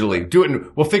it digitally.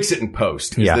 We'll fix it in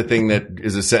post. Is the thing that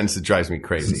is a sentence that drives me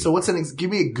crazy. So give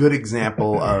me a good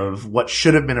example of what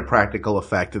should have been a practical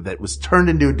effect that was turned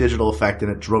into a digital effect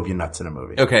and it drove you nuts in a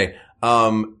movie. Okay.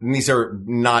 These are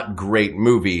not great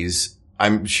movies.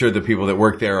 I'm sure the people that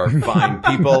work there are fine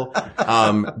people.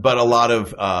 But a lot of,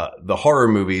 the horror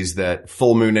movies that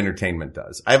Full Moon Entertainment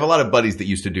does. I have a lot of buddies that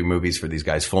used to do movies for these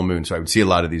guys, Full Moon. So I would see a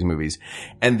lot of these movies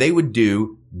and they would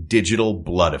do digital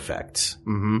blood effects.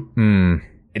 Mm-hmm.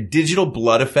 Digital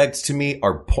blood effects to me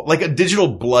are like a digital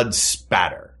blood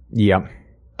spatter. Yep.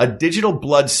 A digital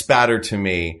blood spatter to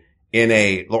me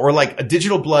or like a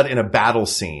digital blood in a battle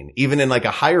scene, even in like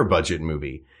a higher budget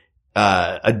movie.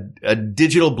 A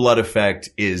digital blood effect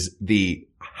is the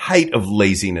height of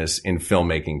laziness in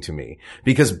filmmaking to me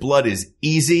because blood is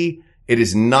easy. It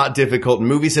is not difficult.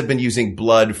 Movies have been using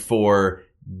blood for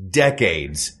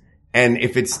decades. And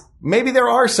maybe there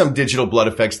are some digital blood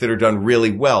effects that are done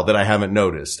really well that I haven't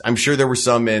noticed. I'm sure there were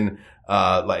some in,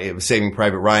 like Saving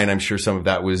Private Ryan. I'm sure some of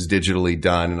that was digitally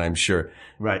done and I'm sure.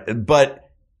 Right. But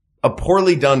a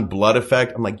poorly done blood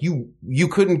effect, I'm like, you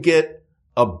couldn't get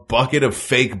a bucket of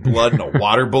fake blood in a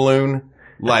water balloon.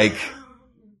 Like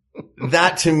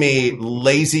that to me,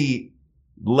 lazy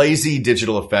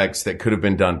digital effects that could have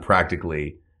been done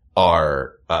practically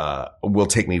will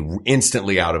take me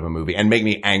instantly out of a movie and make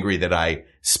me angry that I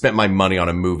spent my money on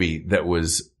a movie that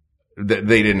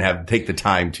they didn't take the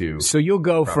time to. So you'll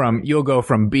go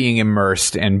from being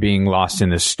immersed and being lost in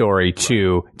the story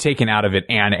to taken out of it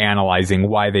and analyzing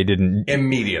why they didn't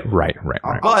immediately. Right.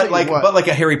 But like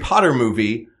a Harry Potter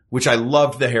movie, which I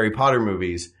loved the Harry Potter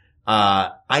movies.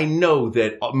 I know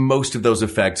that most of those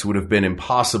effects would have been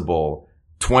impossible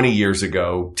 20 years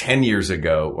ago, 10 years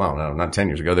ago. Well, no, not 10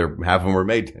 years ago. Half of them were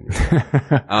made 10 years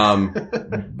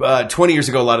ago. 20 years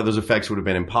ago, a lot of those effects would have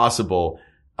been impossible.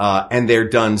 And they're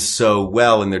done so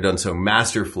well and they're done so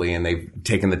masterfully and they've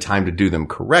taken the time to do them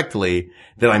correctly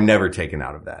that I'm never taken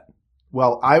out of that.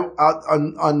 Well, I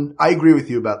agree with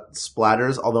you about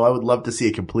splatters, although I would love to see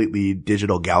a completely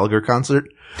digital Gallagher concert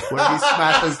where he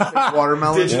smashes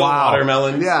watermelons. Digital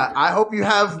watermelons. Yeah, I hope you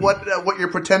have what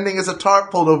you're pretending is a tarp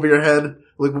pulled over your head.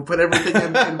 Like, we'll put everything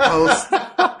in post.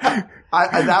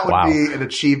 That would be an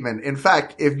achievement. In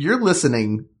fact, if you're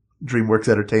listening, DreamWorks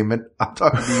Entertainment, I'm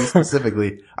talking to you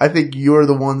specifically. I think you're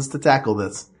the ones to tackle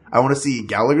this. I want to see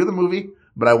Gallagher the movie,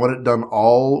 but I want it done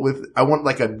I want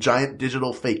like a giant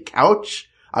digital fake couch.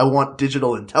 I want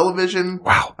digital in television.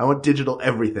 Wow. I want digital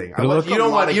everything. You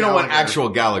don't want actual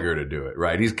Gallagher to do it,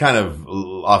 right? He's kind of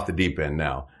off the deep end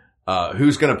now.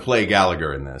 Who's going to play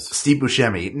Gallagher in this? Steve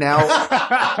Buscemi. Now,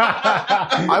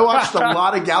 I watched a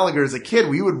lot of Gallagher as a kid.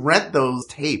 We would rent those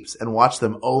tapes and watch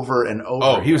them over and over.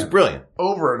 Oh, he was brilliant.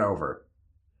 Over and over.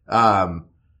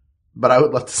 But I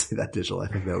would love to see that digital. I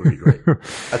think that would be great.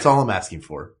 That's all I'm asking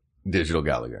for. Digital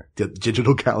Gallagher.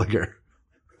 Digital Gallagher.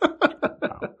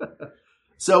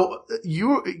 So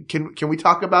can we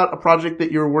talk about a project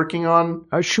that you're working on?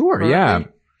 Sure.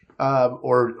 currently? Yeah.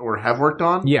 Or have worked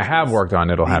on? Yeah, have worked on.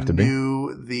 It'll have to be.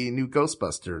 The new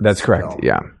Ghostbusters. That's correct. film.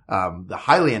 Yeah. The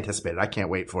highly anticipated. I can't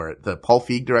wait for it. The Paul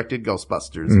Feig directed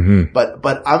Ghostbusters. Mm-hmm.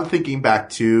 But I'm thinking back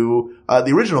to,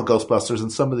 the original Ghostbusters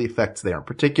and some of the effects there. In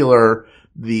particular,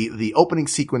 the opening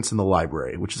sequence in the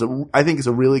library, which is I think is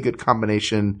a really good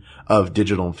combination of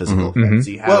digital and physical effects.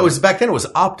 Mm-hmm. Well, back then it was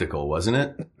optical, wasn't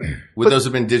it? Would those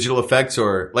have been digital effects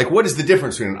or like what is the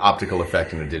difference between an optical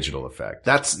effect and a digital effect?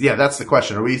 That's the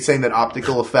question. Are we saying that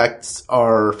optical effects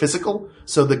are physical?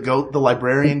 So the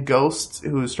librarian ghost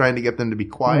who's trying to get them to be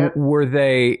quiet?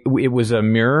 It was a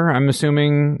mirror, I'm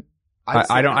assuming.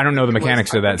 I don't know the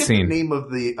mechanics of that scene. The name of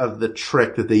the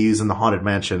trick that they use in the Haunted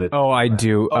Mansion. I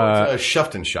do. It's a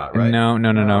Shufton shot, right? No.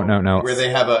 Where they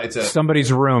have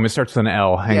somebody's room. It starts with an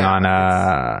L. Hang on.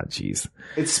 Jeez.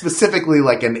 It's specifically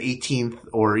like an 18th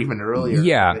or even earlier.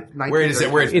 Yeah. Where is it?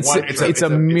 Where it's a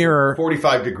mirror.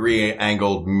 45-degree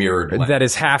angled mirrored lens. That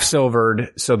is half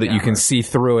silvered so that you can see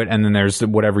through it, and then there's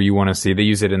whatever you want to see. They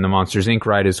use it in the Monsters Inc.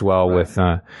 ride as well with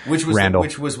Randall.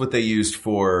 Which was what they used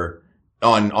for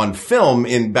on film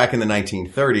back in the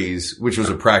 1930s, which was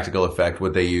a practical effect.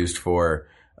 What they used for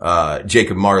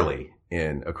Jacob Marley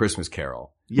in A Christmas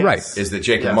Carol. Yes. Right. Is that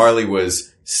Jacob Marley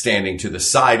was standing to the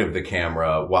side of the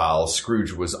camera while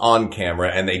Scrooge was on camera,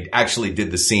 and they actually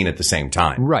did the scene at the same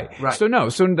time. Right. So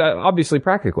that obviously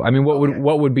practical. I mean,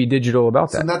 what would be digital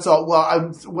about that? And that's all.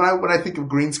 Well, when I think of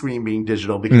green screen being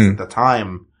digital, because at the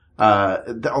time,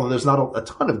 although there's not a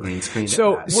ton of green screen.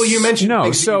 So, well, you mentioned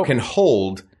things that you can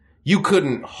hold. you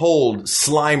couldn't hold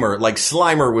Slimer. Like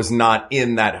Slimer was not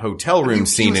in that hotel room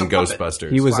scene in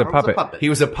Ghostbusters. He was a Slimer puppet. He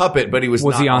was a puppet, but he was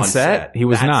Was not he on set? He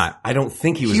was not. I don't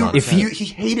think he was on set. He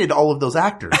hated all of those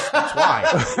actors. That's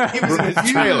why. He was in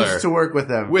his trailer Refused to work with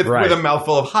them. with a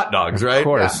mouthful of hot dogs, right? Of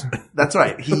course. That's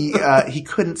right. He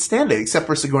couldn't stand it, except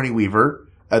for Sigourney Weaver.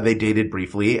 They dated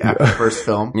briefly after the first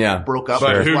film. Yeah. Broke up.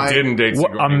 But That's who why- didn't date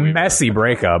What Sigourney a Weaver? messy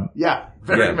breakup. Yeah.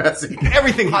 Very messy.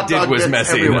 Everything he Hot did dog was bits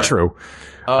messy. everywhere. True.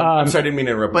 I'm sorry, I didn't mean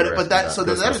to interrupt. But that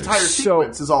entire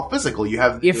sequence is all physical. You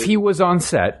have If he was on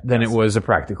set, then it was a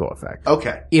practical effect.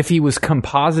 okay. If he was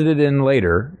composited in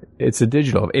later, it's a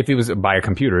digital. If he was by a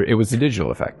computer, it was a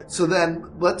digital effect. So then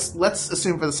let's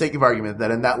assume for the sake of argument that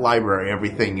in that library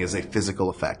everything is a physical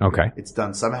effect. Okay. It's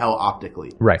done somehow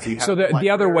optically. Right. you have So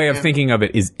the other way of librarian- thinking of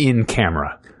it is in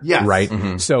camera. Yes. Right.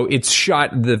 Mm-hmm. So it's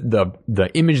shot. The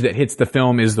image that hits the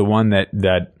film is the one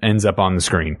that ends up on the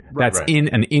screen. That's right. in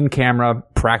an in camera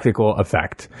practical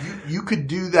effect. You could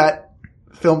do that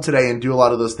film today and do a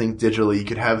lot of those things digitally. You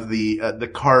could have the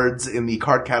cards in the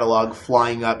card catalog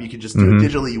flying up. You could just do it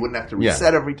digitally. You wouldn't have to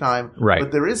reset every time. Mm-hmm. Right.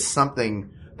 But there is something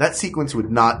that sequence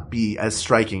would not be as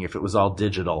striking if it was all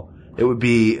digital. It would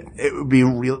be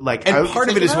real. Like, I And would part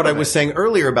of it take is out what I was saying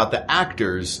earlier about the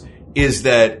actors is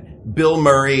that Bill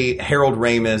Murray, Harold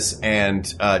Ramis, and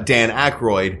Dan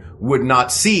Aykroyd would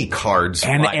not see cards.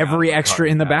 And flying out every of the extra card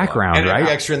in the catalog. background, and right?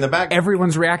 Every extra in the background.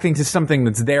 Everyone's reacting to something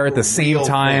that's there at the same real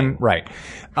time. thing. Right.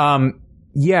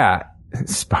 Yeah.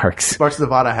 Sparks. Sparks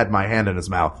Nevada had my hand in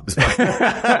his mouth.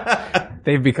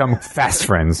 They've become fast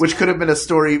friends. Which could have been a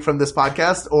story from this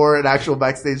podcast or an actual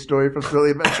backstage story from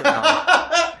Thrilly Adventure Hour.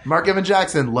 Mark Evan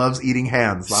Jackson loves eating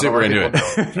hands. Not a Super lot of into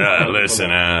people it. know. Listen,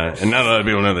 and not a lot of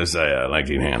people know this. I like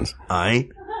to eat hands. I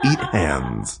eat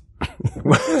hands.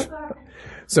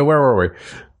 So where were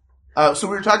we? So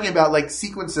we were talking about like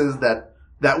sequences that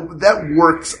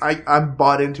works. I'm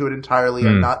bought into it entirely.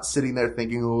 I'm not sitting there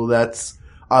thinking, oh, that's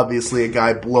obviously a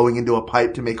guy blowing into a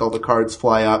pipe to make all the cards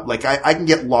fly up. Like I can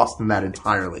get lost in that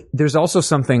entirely. There's also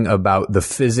something about the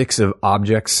physics of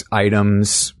objects,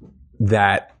 items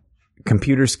that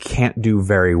computers can't do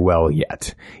very well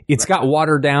yet. It's got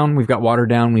watered down. We've got watered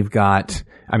down. We've got,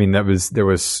 I mean, there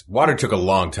was, Water took a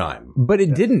long time. but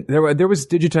it didn't. There was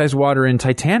digitized water in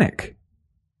Titanic.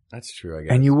 That's true, I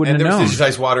guess. And you wouldn't and there have known. was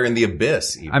digitized water in the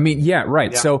Abyss. Even. I mean, yeah,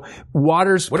 right. So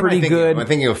water's What pretty am I thinking? good. Am I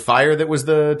thinking of fire that was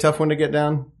the tough one to get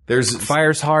down? There's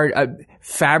Fire's hard.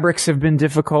 Fabrics have been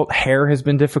difficult. Hair has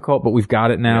been difficult, but we've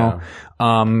got it now.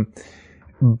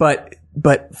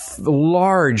 But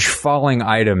large falling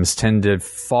items tend to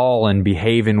fall and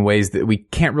behave in ways that we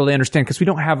can't really understand because we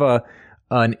don't have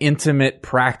an intimate,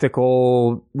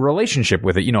 practical relationship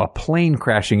with it. You know, a plane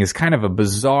crashing is kind of a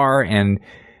bizarre and,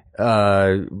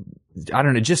 I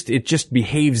don't know, it just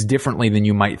behaves differently than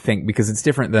you might think because it's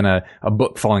different than a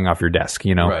book falling off your desk,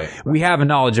 you know? Right. We have a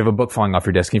knowledge of a book falling off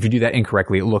your desk. And if you do that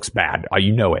incorrectly, it looks bad.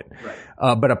 You know it.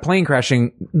 Right. But a plane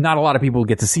crashing, not a lot of people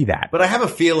get to see that. But I have a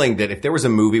feeling that if there was a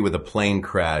movie with a plane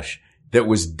crash that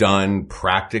was done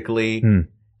practically,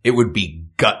 it would be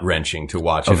gut-wrenching to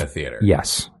watch in a theater.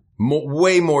 Yes.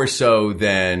 Way more so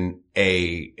than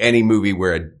any movie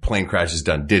where a plane crash is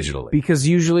done digitally. Because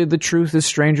usually the truth is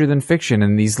stranger than fiction,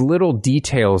 and these little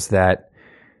details that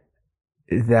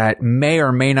may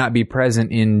or may not be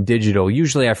present in digital.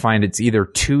 Usually I find it's either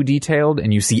too detailed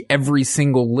and you see every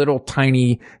single little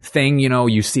tiny thing, you know,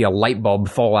 you see a light bulb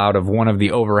fall out of one of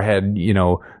the overhead, you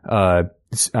know,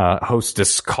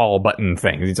 hostess call button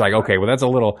things. It's like, okay, well that's a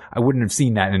little, I wouldn't have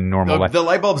seen that in normal life. The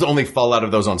light bulbs only fall out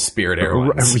of those on Spirit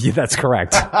Airlines. Yeah, that's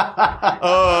correct.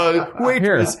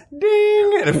 Waitress,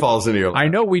 ding, and it falls into your lap. I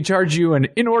know we charge you an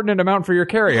inordinate amount for your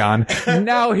carry-on.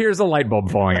 Now here's a light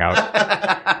bulb falling out.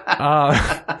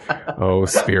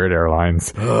 Spirit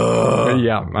Airlines.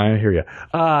 Yeah, I hear you.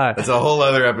 That's a whole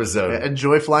other episode.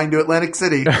 Enjoy flying to Atlantic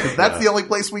City because that's the only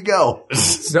place we go.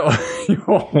 So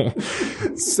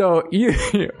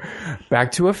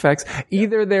back to effects.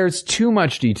 Either there's too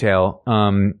much detail,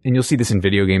 and you'll see this in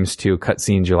video games too,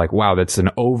 cutscenes, you're like, wow, that's an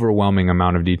overwhelming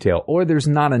amount of detail. Or there's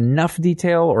not enough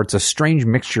detail, or it's a strange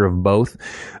mixture of both.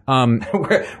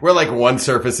 Where like one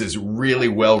surface is really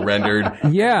well rendered.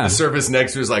 Yeah. The surface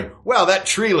next to is like, wow, that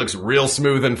tree looks real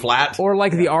smooth and flat. Or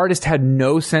like the artist had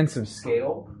no sense of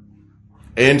scale.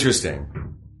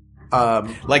 Interesting.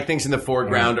 Like things in the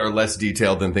foreground are less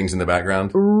detailed than things in the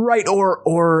background. Right.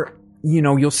 Or, you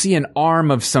know, you'll see an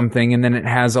arm of something and then it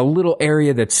has a little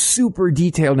area that's super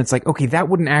detailed and it's like, okay, that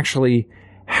wouldn't actually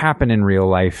happen in real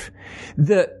life.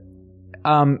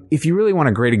 If you really want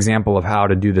a great example of how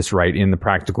to do this right in the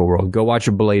practical world, go watch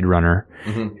a Blade Runner.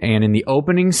 Mm-hmm. And in the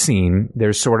opening scene,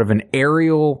 there's sort of an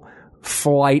aerial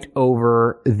flight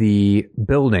over the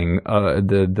building,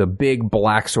 the big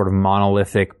black sort of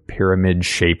monolithic pyramid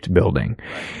shaped building.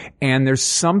 And there's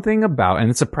something about, and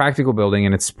it's a practical building,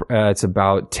 and it's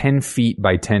about 10 feet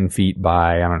by 10 feet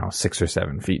by, I don't know, 6 or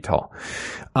 7 feet tall.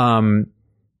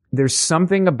 There's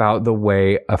something about the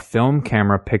way a film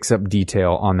camera picks up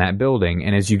detail on that building.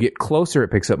 And as you get closer, it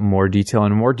picks up more detail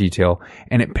and more detail.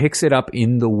 And it picks it up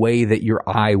in the way that your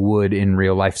eye would in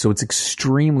real life. So it's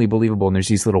extremely believable. And there's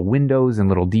these little windows and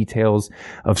little details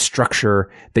of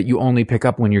structure that you only pick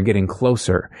up when you're getting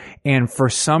closer. And for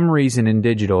some reason in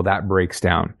digital, that breaks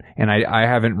down. And I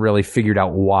haven't really figured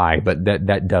out why, but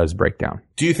that does break down.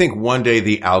 Do you think one day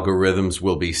the algorithms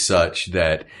will be such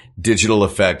that digital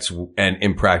effects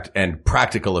and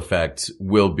practical effects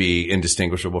will be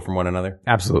indistinguishable from one another?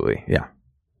 Absolutely. Yeah.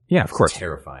 Yeah, of course. It's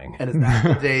terrifying. And is that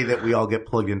the day that we all get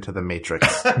plugged into the Matrix?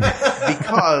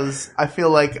 Because I feel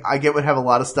like I would have a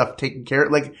lot of stuff taken care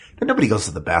of. Like, nobody goes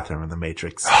to the bathroom in the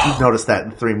Matrix. You've noticed that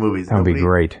in 3 movies. That would be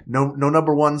great. No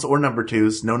number 1s or number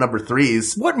 2s. No number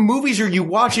 3s. What movies are you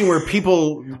watching where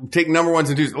people take number 1s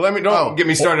and 2s? Don't get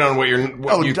me started on what you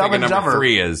think a number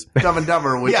 3 is. Dumb and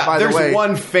Dumber, which, yeah, by the way, there's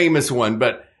one famous one,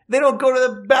 but they don't go to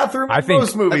the bathroom in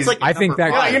most movies.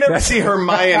 You never see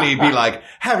Hermione be like,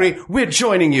 Harry, we're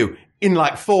joining you in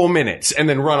like 4 minutes, and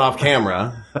then run off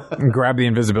camera. And grab the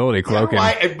invisibility cloak and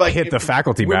hit the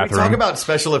faculty bathroom. When we talk about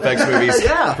special effects movies,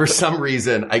 for some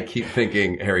reason, I keep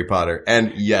thinking Harry Potter.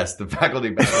 And yes, the faculty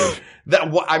bathroom.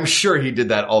 I'm sure he did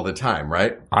that all the time,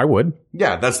 right? I would.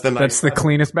 Yeah, that's the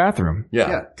cleanest bathroom.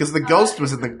 Yeah, because the ghost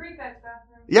was in the prefect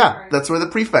bathroom. Yeah, that's where the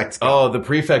prefects go. Oh, the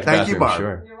prefect bathroom. Thank you, Barb.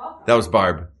 Sure. You're welcome. That was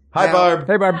Barb. Hi, Barb.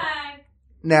 Hey, Barb. Hi.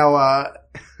 Now,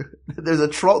 there's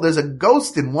a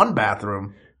ghost in one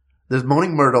bathroom. There's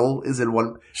Moaning Myrtle is in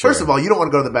one. Sure. First of all, you don't want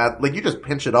to go to the bath. Like, you just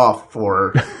pinch it off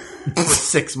for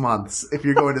 6 months if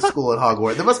you're going to school at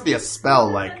Hogwarts. There must be a spell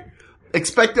like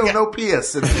expecto no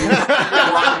pius, and you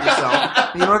lock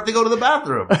yourself. You don't have to go to the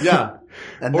bathroom. Yeah.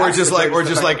 Or just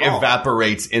like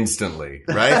evaporates instantly,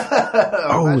 right?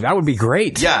 That would be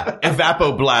great. Yeah.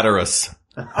 Evapobladderus.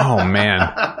 Oh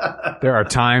man. There are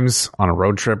times on a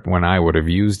road trip when I would have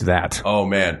used that. Oh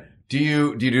man. Do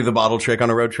you do the bottle trick on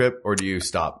a road trip, or do you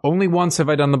stop? Only once have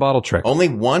I done the bottle trick. Only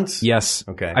once? Yes.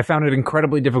 Okay. I found it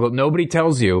incredibly difficult. Nobody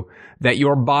tells you that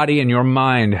your body and your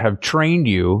mind have trained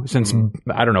you since,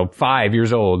 5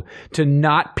 years old to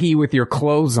not pee with your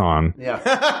clothes on. Yeah.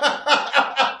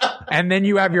 And then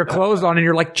you have your clothes on and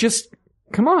you're like, just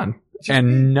come on.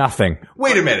 And nothing.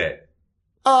 Wait a minute.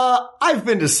 I've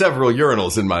been to several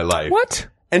urinals in my life. What?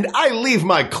 And I leave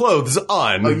my clothes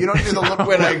on. Oh, you don't do the little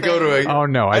when I go to a. Oh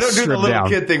no, I don't do the little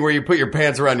kid thing where you put your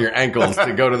pants around your ankles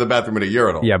to go to the bathroom at a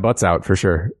urinal. Yeah, butts out for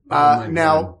sure.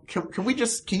 Now,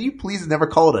 can you please never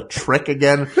call it a trick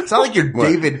again? It's not like you're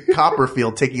David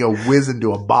Copperfield taking a whiz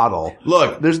into a bottle.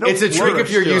 Look, it's a trick if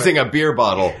you're using a beer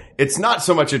bottle. It's not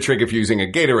so much a trick if you're using a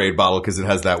Gatorade bottle because it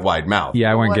has that wide mouth.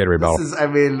 Yeah, I went Gatorade bottle.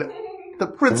 The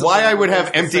principle. Why I would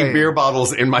have empty beer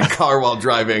bottles in my car while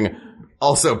driving.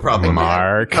 Also problematic.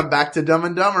 Mark. Come back to Dumb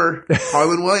and Dumber.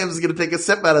 Harlan Williams is going to take a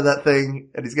sip out of that thing,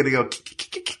 and he's going to go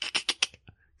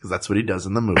because that's what he does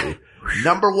in the movie.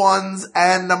 Number 1s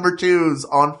and number 2s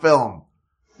on film.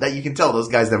 That you can tell those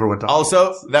guys never went to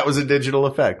Also, that was a digital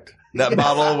effect. That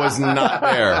bottle was not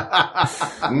there.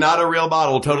 Not a real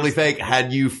bottle. Totally fake.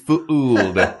 Had you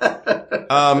fooled.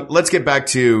 Let's get back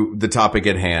to the topic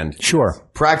at hand. Sure.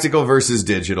 Practical versus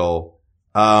digital.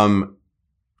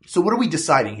 So what are we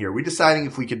deciding here? Are we deciding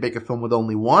if we could make a film with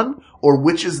only one, or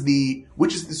which is the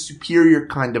superior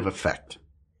kind of effect?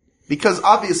 Because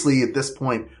obviously at this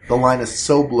point the line is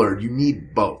so blurred, you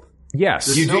need both.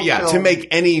 Yes. You do, yeah. To make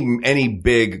any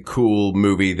big, cool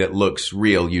movie that looks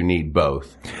real, you need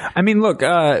both. I mean, look,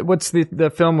 what's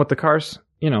the film with the cars?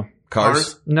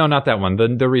 Cars? No, not that one.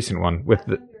 The recent one with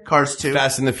the Cars 2.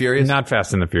 Fast and the Furious? Not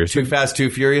Fast and the Furious. Too Fast,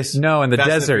 Too Furious? No, in the Fast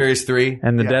desert. Fast and the Furious 3?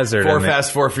 And the desert. 4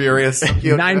 Fast, 4 Furious?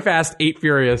 9 Fast, 8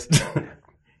 Furious.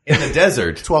 In the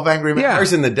desert? 12 Angry Men. Yeah.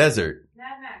 Cars in the desert?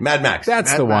 Mad Max.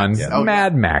 That's the one. Yeah. Oh,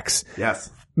 Mad Max.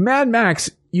 Yes. Mad Max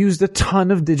used a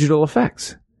ton of digital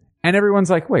effects. And everyone's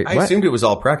like, wait, I what? assumed it was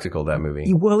all practical, that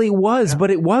movie. Well, it was,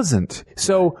 but it wasn't.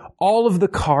 So all of the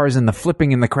cars and the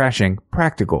flipping and the crashing,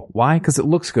 practical. Why? Because it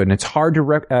looks good and it's hard to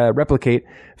replicate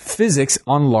physics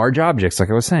on large objects, like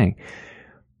I was saying.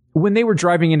 When they were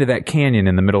driving into that canyon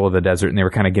in the middle of the desert and they were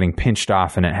kind of getting pinched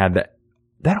off and it had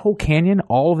that whole canyon,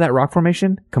 all of that rock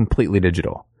formation, completely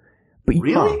digital. But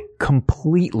really?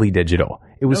 Completely digital.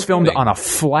 It was filmed on a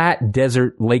flat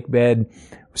desert lake bed,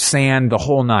 sand, the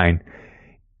whole nine.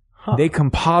 Huh. They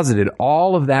composited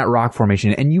all of that rock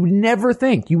formation, and you would never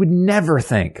think.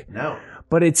 No.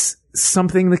 But it's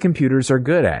something the computers are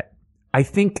good at. I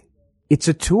think it's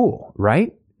a tool,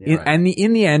 right? In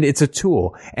the end, it's a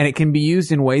tool, and it can be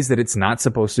used in ways that it's not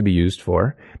supposed to be used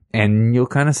for, and you'll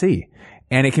kind of see.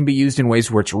 And it can be used in ways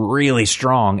where it's really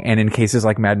strong, and in cases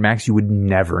like Mad Max, you would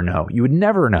never know. You would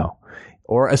never know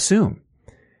or assume.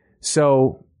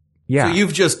 So, yeah. So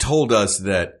you've just told us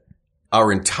that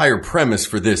our entire premise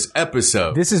for this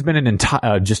episode. This has been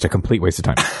just a complete waste of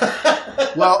time.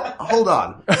 Well, hold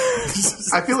on.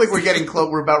 I feel like we're getting close.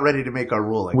 We're about ready to make our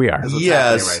ruling. We are.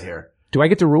 Yes. Right here. Do I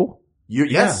get to rule?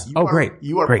 Yes. You are, great.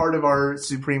 You are great. part of our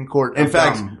Supreme Court. In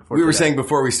fact, we were saying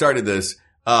before we started this,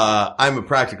 I'm a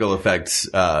practical effects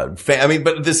fan. I mean,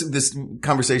 but this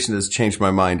conversation has changed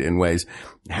my mind in ways.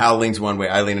 Hal leans one way,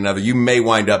 I lean another. You may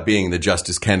wind up being the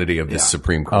Justice Kennedy of this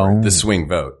Supreme Court, the swing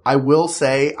vote. I will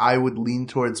say I would lean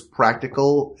towards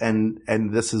practical, and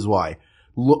this is why.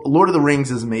 Lord of the Rings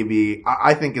is maybe,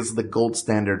 I think, is the gold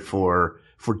standard for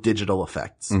digital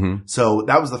effects. Mm-hmm. So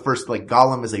that was the first,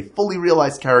 Gollum is a fully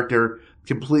realized character,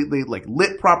 completely,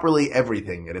 lit properly,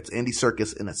 everything. And it's Andy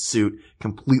Serkis in a suit,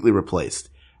 completely replaced.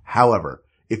 However,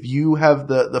 if you have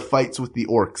the fights with the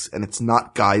orcs and it's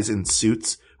not guys in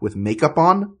suits with makeup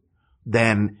on,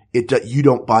 then you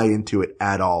don't buy into it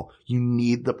at all. You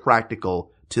need the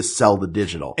practical to sell the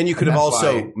digital. And you could have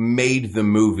also made the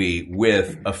movie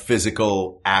with a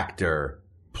physical actor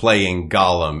playing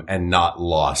Gollum and not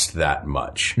lost that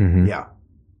much. Mm-hmm. Yeah.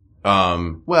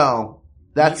 Well,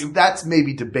 that's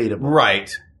maybe debatable. Right.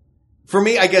 For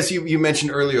me, I guess you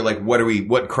mentioned earlier,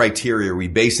 what criteria are we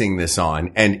basing this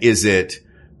on? And is it,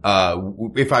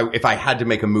 if I had to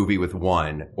make a movie with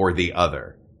one or the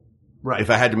other? Right. If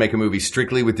I had to make a movie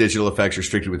strictly with digital effects or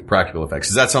strictly with practical effects,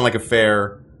 does that sound like a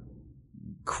fair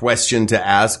question to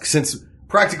ask? Since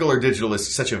practical or digital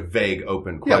is such a vague,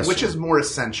 open question. Yeah, which is more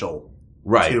essential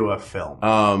right. to a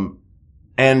film.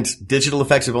 And digital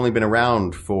effects have only been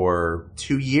around for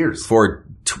 2 years. For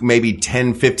maybe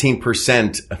 10,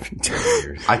 15% of 10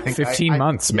 years. I think 15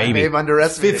 months, maybe. I may have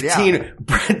underestimated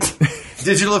 15.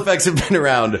 Digital effects have been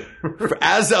around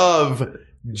as of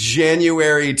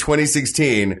January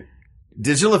 2016.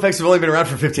 Digital effects have only been around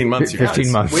for 15 months.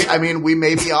 15 months. We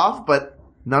may be off, but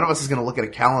none of us is going to look at a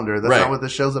calendar. That's not what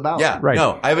this show's about. Yeah, right.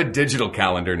 No, I have a digital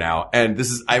calendar now, and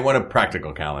I want a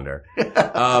practical calendar.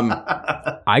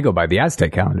 I go by the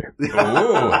Aztec calendar. Ooh.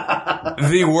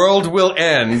 The world will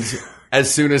end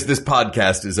as soon as this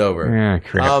podcast is over. Yeah,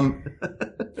 correct.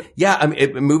 Yeah, I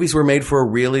mean, movies were made for a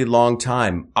really long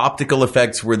time. Optical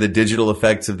effects were the digital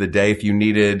effects of the day. If you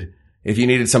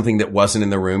needed something that wasn't in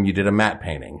the room, you did a matte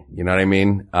painting. You know what I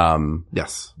mean?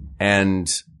 Yes.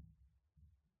 And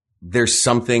there's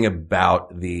something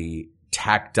about the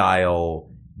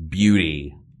tactile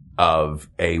beauty of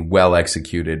a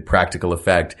well-executed practical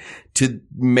effect to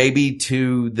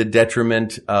the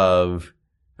detriment of,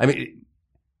 I mean,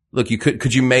 look,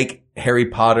 could you make Harry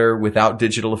Potter without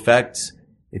digital effects?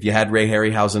 If you had Ray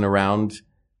Harryhausen around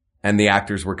and the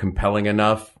actors were compelling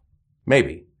enough?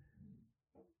 Maybe.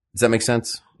 Does that make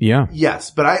sense? Yeah.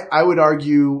 Yes, but I would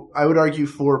argue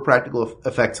for practical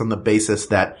effects on the basis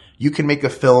that you can make a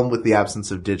film with the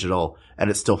absence of digital and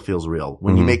it still feels real.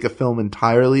 When you make a film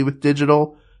entirely with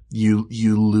digital, you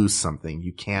lose something.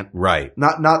 You can't. Right.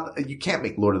 You can't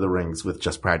make Lord of the Rings with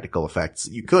just practical effects.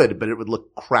 You could, but it would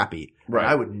look crappy. Right.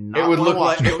 I would not. It would look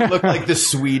watch like the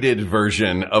sweeted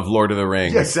version of Lord of the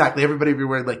Rings. Yeah, exactly. Everybody would be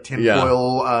wearing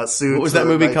tinfoil suits. What was that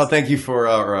movie called? Thank you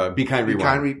for Be Kind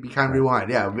Rewind. Be Kind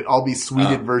Rewind. Yeah, it would all be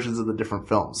sweeted versions of the different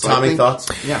films. So Tommy, thoughts?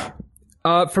 Yeah.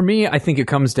 For me, I think it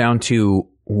comes down to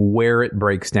where it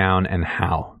breaks down and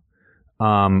how.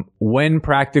 When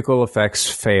practical effects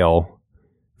fail,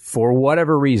 for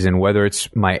whatever reason, whether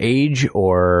it's my age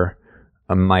or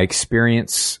my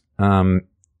experience,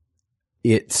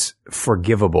 it's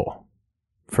forgivable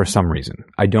for some reason.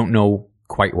 I don't know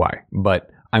quite why, but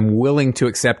I'm willing to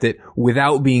accept it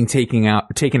without being taken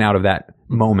out of that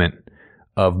moment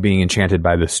of being enchanted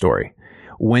by the story.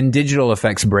 When digital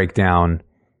effects break down,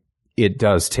 it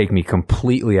does take me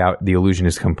completely out. The illusion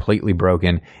is completely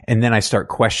broken. And then I start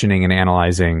questioning and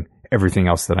analyzing everything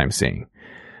else that I'm seeing.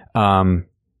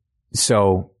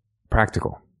 So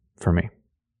practical for me.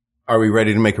 Are we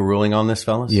ready to make a ruling on this,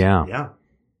 fellas? Yeah. Yeah.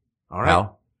 All right.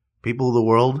 Hal? People of the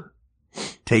world,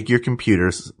 take your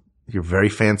computers, your very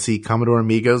fancy Commodore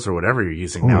Amigos or whatever you're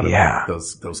using now to make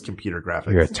those computer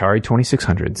graphics. Your Atari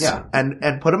 2600s. Yeah.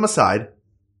 And put them aside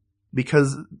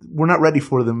because we're not ready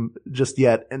for them just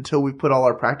yet until we put all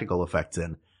our practical effects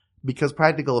in, because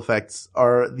practical effects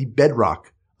are the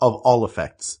bedrock of all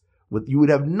effects. You would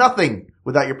have nothing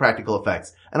without your practical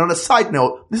effects. And on a side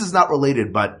note, this is not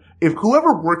related, but if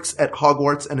whoever works at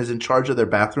Hogwarts and is in charge of their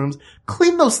bathrooms,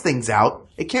 clean those things out.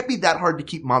 It can't be that hard to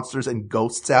keep monsters and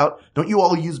ghosts out. Don't you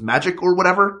all use magic or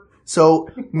whatever? So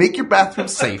make your bathroom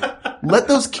safe. Let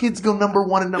those kids go number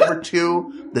 1 and number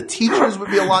 2. The teachers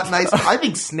would be a lot nicer. I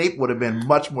think Snape would have been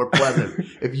much more pleasant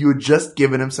if you had just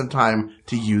given him some time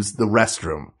to use the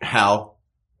restroom. Hal,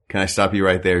 can I stop you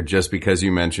right there just because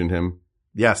you mentioned him?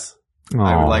 Yes.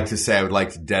 I would like to say I would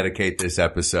like to dedicate this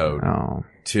episode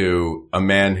to a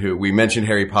man who we mentioned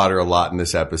Harry Potter a lot in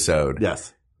this episode.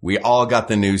 Yes. We all got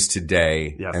the news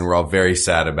today, Yes. and we're all very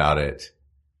sad about it.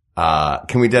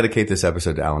 Can we dedicate this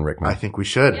episode to Alan Rickman? I think we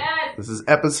should. Yes.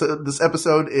 This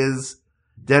episode is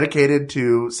dedicated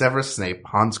to Severus Snape,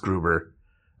 Hans Gruber,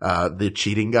 the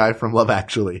cheating guy from Love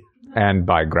Actually. And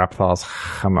by Grapthal's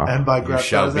Hammer. And by You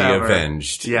shall be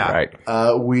avenged. Yeah.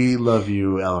 Right. We love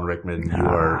you, Alan Rickman.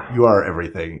 You are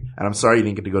everything. And I'm sorry you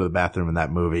didn't get to go to the bathroom in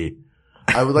that movie.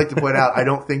 I would like to point out, I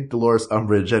don't think Dolores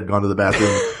Umbridge had gone to the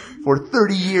bathroom for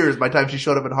 30 years by the time she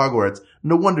showed up at Hogwarts.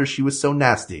 No wonder she was so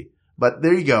nasty. But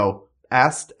there you go.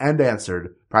 Asked and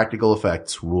answered. Practical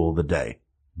effects rule the day.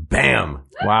 Bam.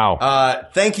 Wow.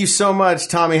 Thank you so much,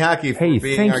 Tommy Hackey, for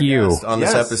being thank our you. guest on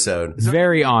this episode.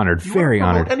 Very honored. Very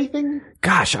honored. Anything?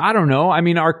 Gosh, I don't know. I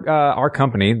mean, our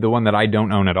company, the one that I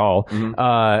don't own at all,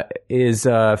 is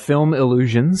Film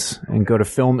Illusions, and go to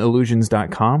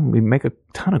filmillusions.com. We make a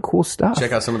ton of cool stuff.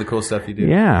 Check out some of the cool stuff you do.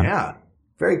 Yeah.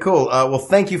 Very cool. Well,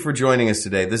 thank you for joining us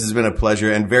today. This has been a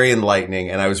pleasure and very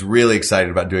enlightening, and I was really excited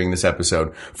about doing this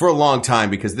episode for a long time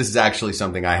because this is actually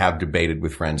something I have debated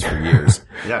with friends for years.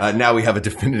 Now we have a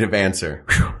definitive answer.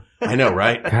 I know,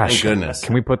 right? Gosh, thank goodness.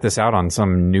 Can we put this out on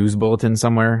some news bulletin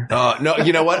somewhere? No,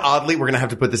 you know what? Oddly, we're going to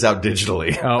have to put this out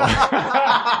digitally. Oh.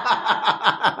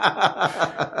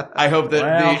 I hope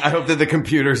that the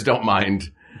computers don't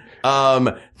mind.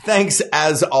 Thanks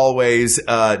as always,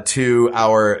 to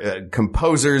our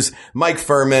composers, Mike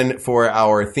Furman for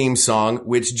our theme song,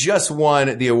 which just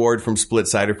won the award from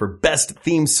Splitsider for Best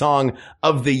Theme Song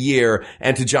of the Year,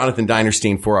 and to Jonathan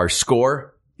Dinerstein for our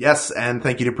score. Yes, and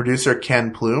thank you to producer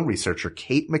Ken Plume, researcher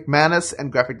Kate McManus,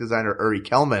 and graphic designer Uri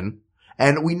Kelman.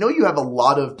 And we know you have a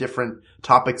lot of different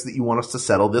topics that you want us to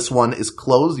settle. This one is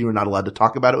closed. You are not allowed to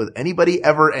talk about it with anybody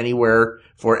ever, anywhere,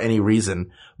 for any reason.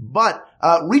 But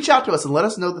reach out to us and let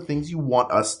us know the things you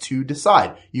want us to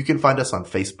decide. You can find us on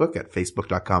Facebook at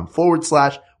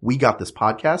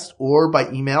facebook.com/WeGotThisPodcast, or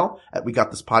by email at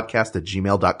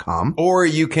WeGotThisPodcast@gmail.com. Or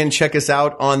you can check us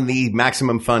out on the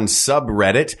Maximum Fun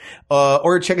subreddit,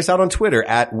 or check us out on Twitter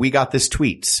at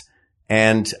WeGotThisTweets.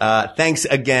 And thanks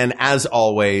again, as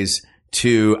always,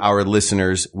 to our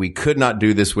listeners. We could not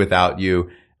do this without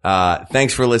you.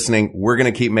 Thanks for listening. We're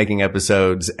going to keep making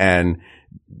episodes and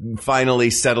finally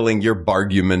settling your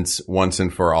barguments once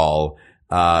and for all.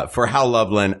 For Hal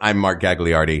Lublin, I'm Mark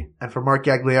Gagliardi. And for Mark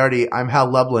Gagliardi, I'm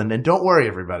Hal Lublin. And don't worry,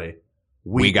 everybody.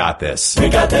 We got this. We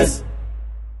got this.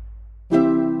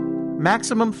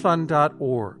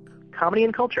 MaximumFun.org. Comedy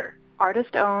and culture.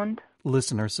 Artist owned.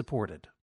 Listener supported.